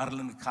இன்னைக்கு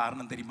மாறலன்னு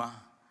காரணம் தெரியுமா?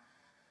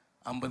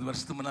 50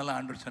 வருஷத்துக்கு முன்னால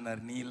ஆண்டவர்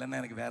சொன்னார், நீ இல்லைன்னா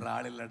எனக்கு வேற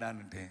ஆள்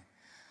இல்லடான்னுட்டு.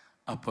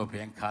 அப்போ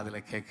என்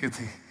காதில்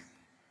கேட்குது,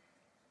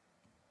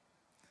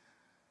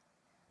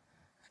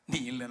 நீ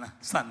இல்லைனா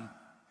Sun,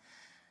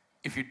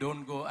 if you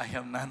don't go I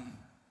have நன்.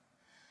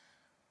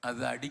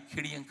 அது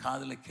அடிக்கடி என்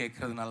காதில்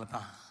கேட்கறதுனால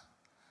தான்.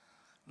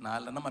 நான்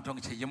இல்லைன்னா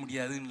மற்றவங்க செய்ய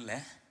முடியாதுன்னு இல்லை,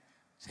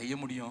 செய்ய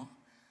முடியும்.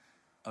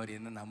 அவர்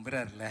என்ன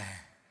நம்புறாருல,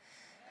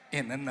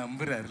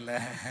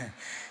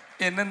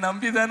 என்ன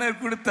நம்பி தானே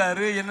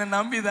கொடுத்தாரு, என்ன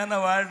நம்பி தானே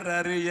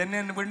வாழ்றாரு,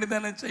 என்ன பண்ணி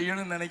தானே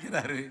செய்யணும்னு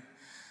நினைக்கிறாரு.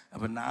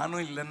 அப்போ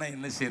நானும் இல்லைன்னா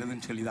என்ன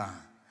செய்யறதுன்னு சொல்லி தான்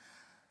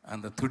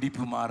அந்த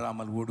துடிப்பு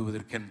மாறாமல்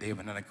ஓடுவதற்கு என்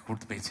தேவன் எனக்கு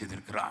கொடுத்து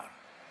செய்திருக்கிறார்.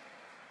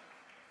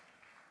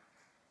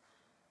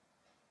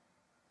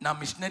 நான்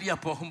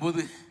மிஷினரியாக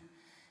போகும்போது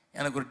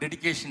எனக்கு ஒரு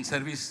டெடிகேஷன்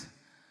சர்வீஸ்.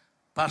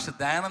 பாஸ்டர்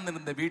தயானந்தன்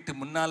இருந்த வீட்டு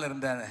முன்னால்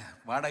இருந்த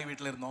வாடகை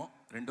வீட்டில் இருந்தோம்,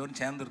 2 பேரும்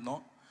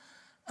சேர்ந்துருந்தோம்.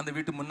 அந்த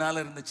வீட்டு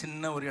முன்னால் இருந்த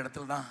சின்ன ஒரு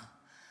இடத்துல தான்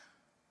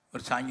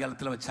ஒரு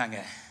சாயங்காலத்தில் வச்சாங்க.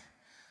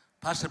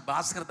 பாஸ்டர்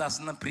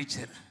பாஸ்கரதாசன் தான்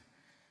ப்ரீச்சர்.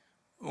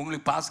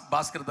 உங்களுக்கு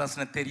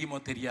பாஸ்கரதாசனை தெரியுமோ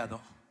தெரியாதோ?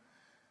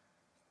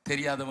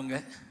 தெரியாதவங்க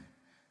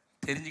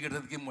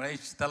தெரிஞ்சுக்கிறதுக்கு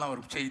முயற்சித்தாலும்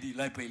ஒரு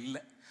செய்தியெல்லாம் இப்போ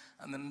இல்லை.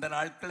 அந்த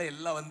நாட்களில்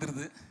எல்லாம்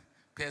வந்துடுது,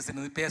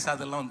 பேசுனது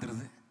பேசாதெல்லாம்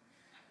வந்துடுது.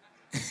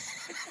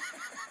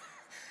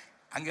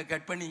 அங்கே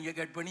கட் பண்ணி இங்கே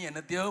கட் பண்ணி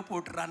என்னத்தையோ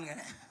போட்டுறாங்க.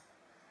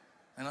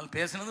 அதனால்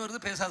பேசுனதும் வருது,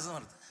 பேசாததும்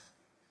வருது.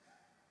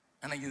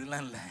 எனக்கு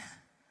இதெல்லாம் இல்லை.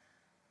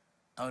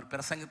 அவர்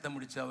பிரசங்கத்தை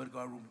முடித்து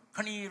அவருக்கு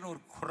கணீர்னு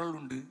ஒரு குரல்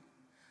உண்டு.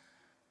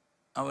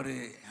 அவர்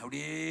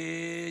அப்படியே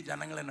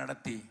ஜனங்களை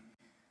நடத்தி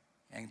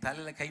எங்கள்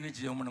தலையில் கை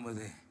வச்சு ஜெபம்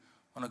பண்ணும்போது,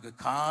 உனக்கு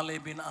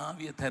காலேபின்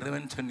ஆவியை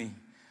தருவேன்னு சொல்லி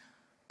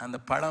அந்த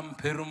பழம்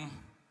பெரும்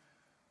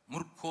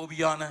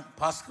முற்கோபியான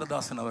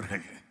பாஸ்கரதாசன்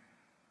அவர்கள்,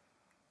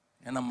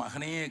 ஏன்னா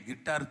மகனையே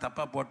கிட்டார்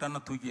தப்பாக போட்டான்னா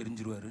தூக்கி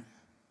எறிஞ்சிருவார்.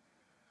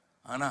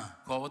 ஆனால்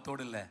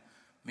கோபத்தோடு இல்லை,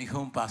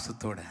 மிகவும்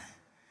பாசத்தோடு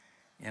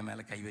என்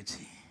மேலே கை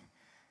வச்சு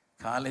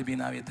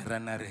காலேபின் ஆவியை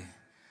தர்றன்னாரு.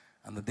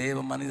 அந்த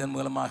தேவ மனிதன்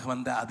மூலமாக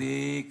வந்த அதே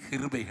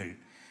கிருபைகள்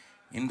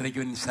இன்றைக்கு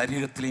என்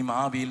சரீரத்திலையும்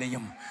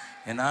ஆவியிலையும்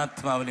என்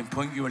ஆத்மாவிலையும்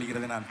பொங்கி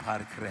வழிகிறதை நான்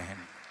பார்க்கிறேன்.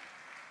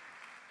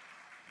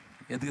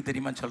 எதுக்கு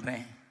தெரியுமா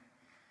சொல்கிறேன்?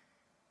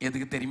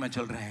 எதுக்கு தெரியுமா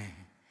சொல்கிறேன்?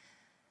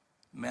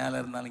 மேலே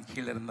இருந்தாலும்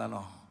கீழே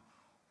இருந்தாலும்,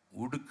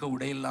 உடுக்க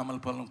உடை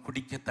இல்லாமல் போனாலும்,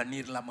 குடிக்க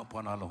தண்ணீர் இல்லாமல்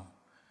போனாலும்,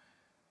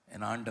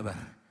 என்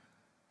ஆண்டவர்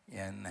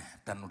என்னை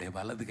தன்னுடைய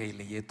வலது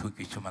கையிலேயே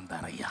தூக்கி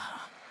சுமந்தார். ஐயா,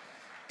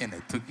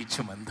 என்னை தூக்கி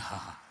சுமந்தா.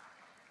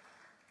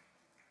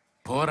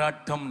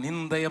 போராட்டம்,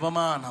 நிந்தை,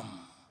 அவமானம்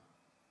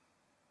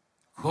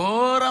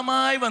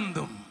கோரமாய்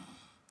வந்தும்,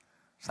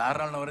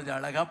 சாராள் நவரஜ்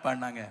அழகா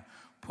பாடினாங்க.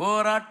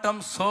 போராட்டம்,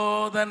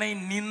 சோதனை,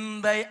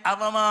 நிந்தை,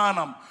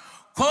 அவமானம்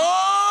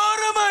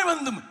கோரமாய்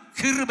வந்தும்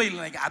கிருபை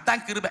இல்லை.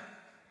 அதான் கிருபை.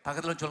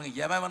 பக்கத்தில்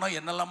சொல்லுங்க, எவனோ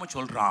என்னெல்லாமோ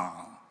சொல்றான்.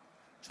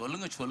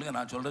 சொல்லுங்க,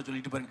 நான் சொல்றத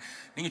சொல்லிட்டு பாருங்க.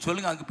 நீங்க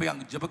சொல்லுங்க, அங்கே போய்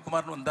அங்கே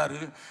ஜெபக்குமார்னு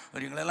வந்தாரு,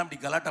 அவர் எங்களெல்லாம்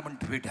இப்படி கலாட்டா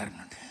பண்ணிட்டு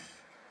போயிட்டாருன்னு.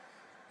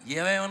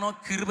 எவனோ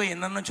கிருபை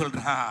என்னன்னு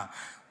சொல்றான்.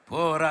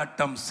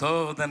 போராட்டம்,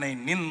 சோதனை,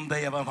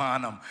 நிந்தை,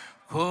 அவமானம்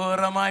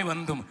கோரமாய்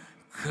வந்தும்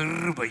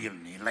கிருபையில்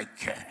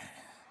நிலைக்க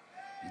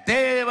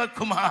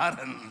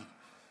தேவகுமாரன்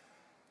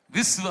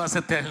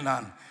விசுவாசத்தில்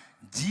நான்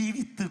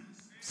ஜீவித்து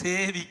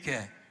சேவிக்க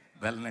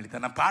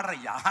பலனளித்த. நான்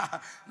பாடுறையா,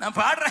 நான்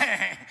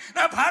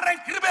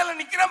பாடுறேன் கிருபையில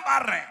நிக்கிறேன்,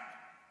 பாடுறேன்.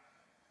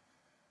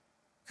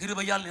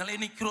 கிருபையால் நிலை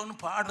நிக்கிறோன்னு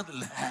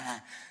பாடுறதில்ல,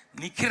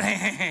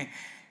 நிக்கிறேன்.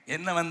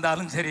 என்ன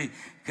வந்தாலும் சரி,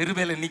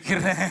 கிருபையில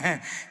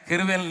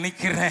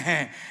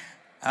நிக்கிறேன்.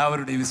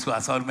 அவருடைய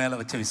விசுவாசம், அவர்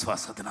மேல வச்ச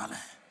விசுவாசத்தினால.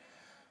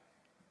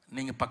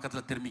 நீங்க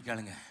பக்கத்துல திரும்பி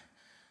கேளுங்க,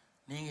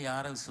 நீங்க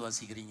யாரை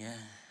விசுவாசிக்கிறீங்க?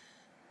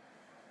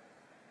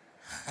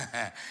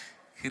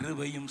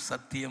 கிருபையும்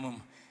சத்தியமும்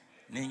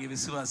நீங்க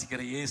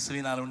விசுவாசிக்கிற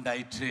இயேசுவினால்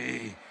உண்டாயிற்று.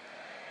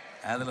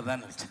 அதில்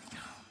தான்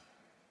நினைச்சிருக்கிறோம்.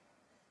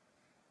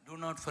 Do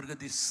not forget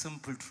these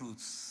simple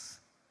truths.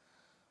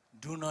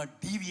 Do not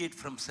deviate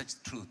from such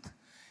truth.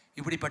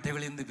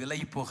 இப்படிப்பட்டவர்களிலிருந்து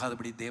விலகி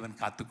போகாதபடி தேவன்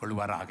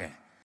காத்துக்கொள்வாராக.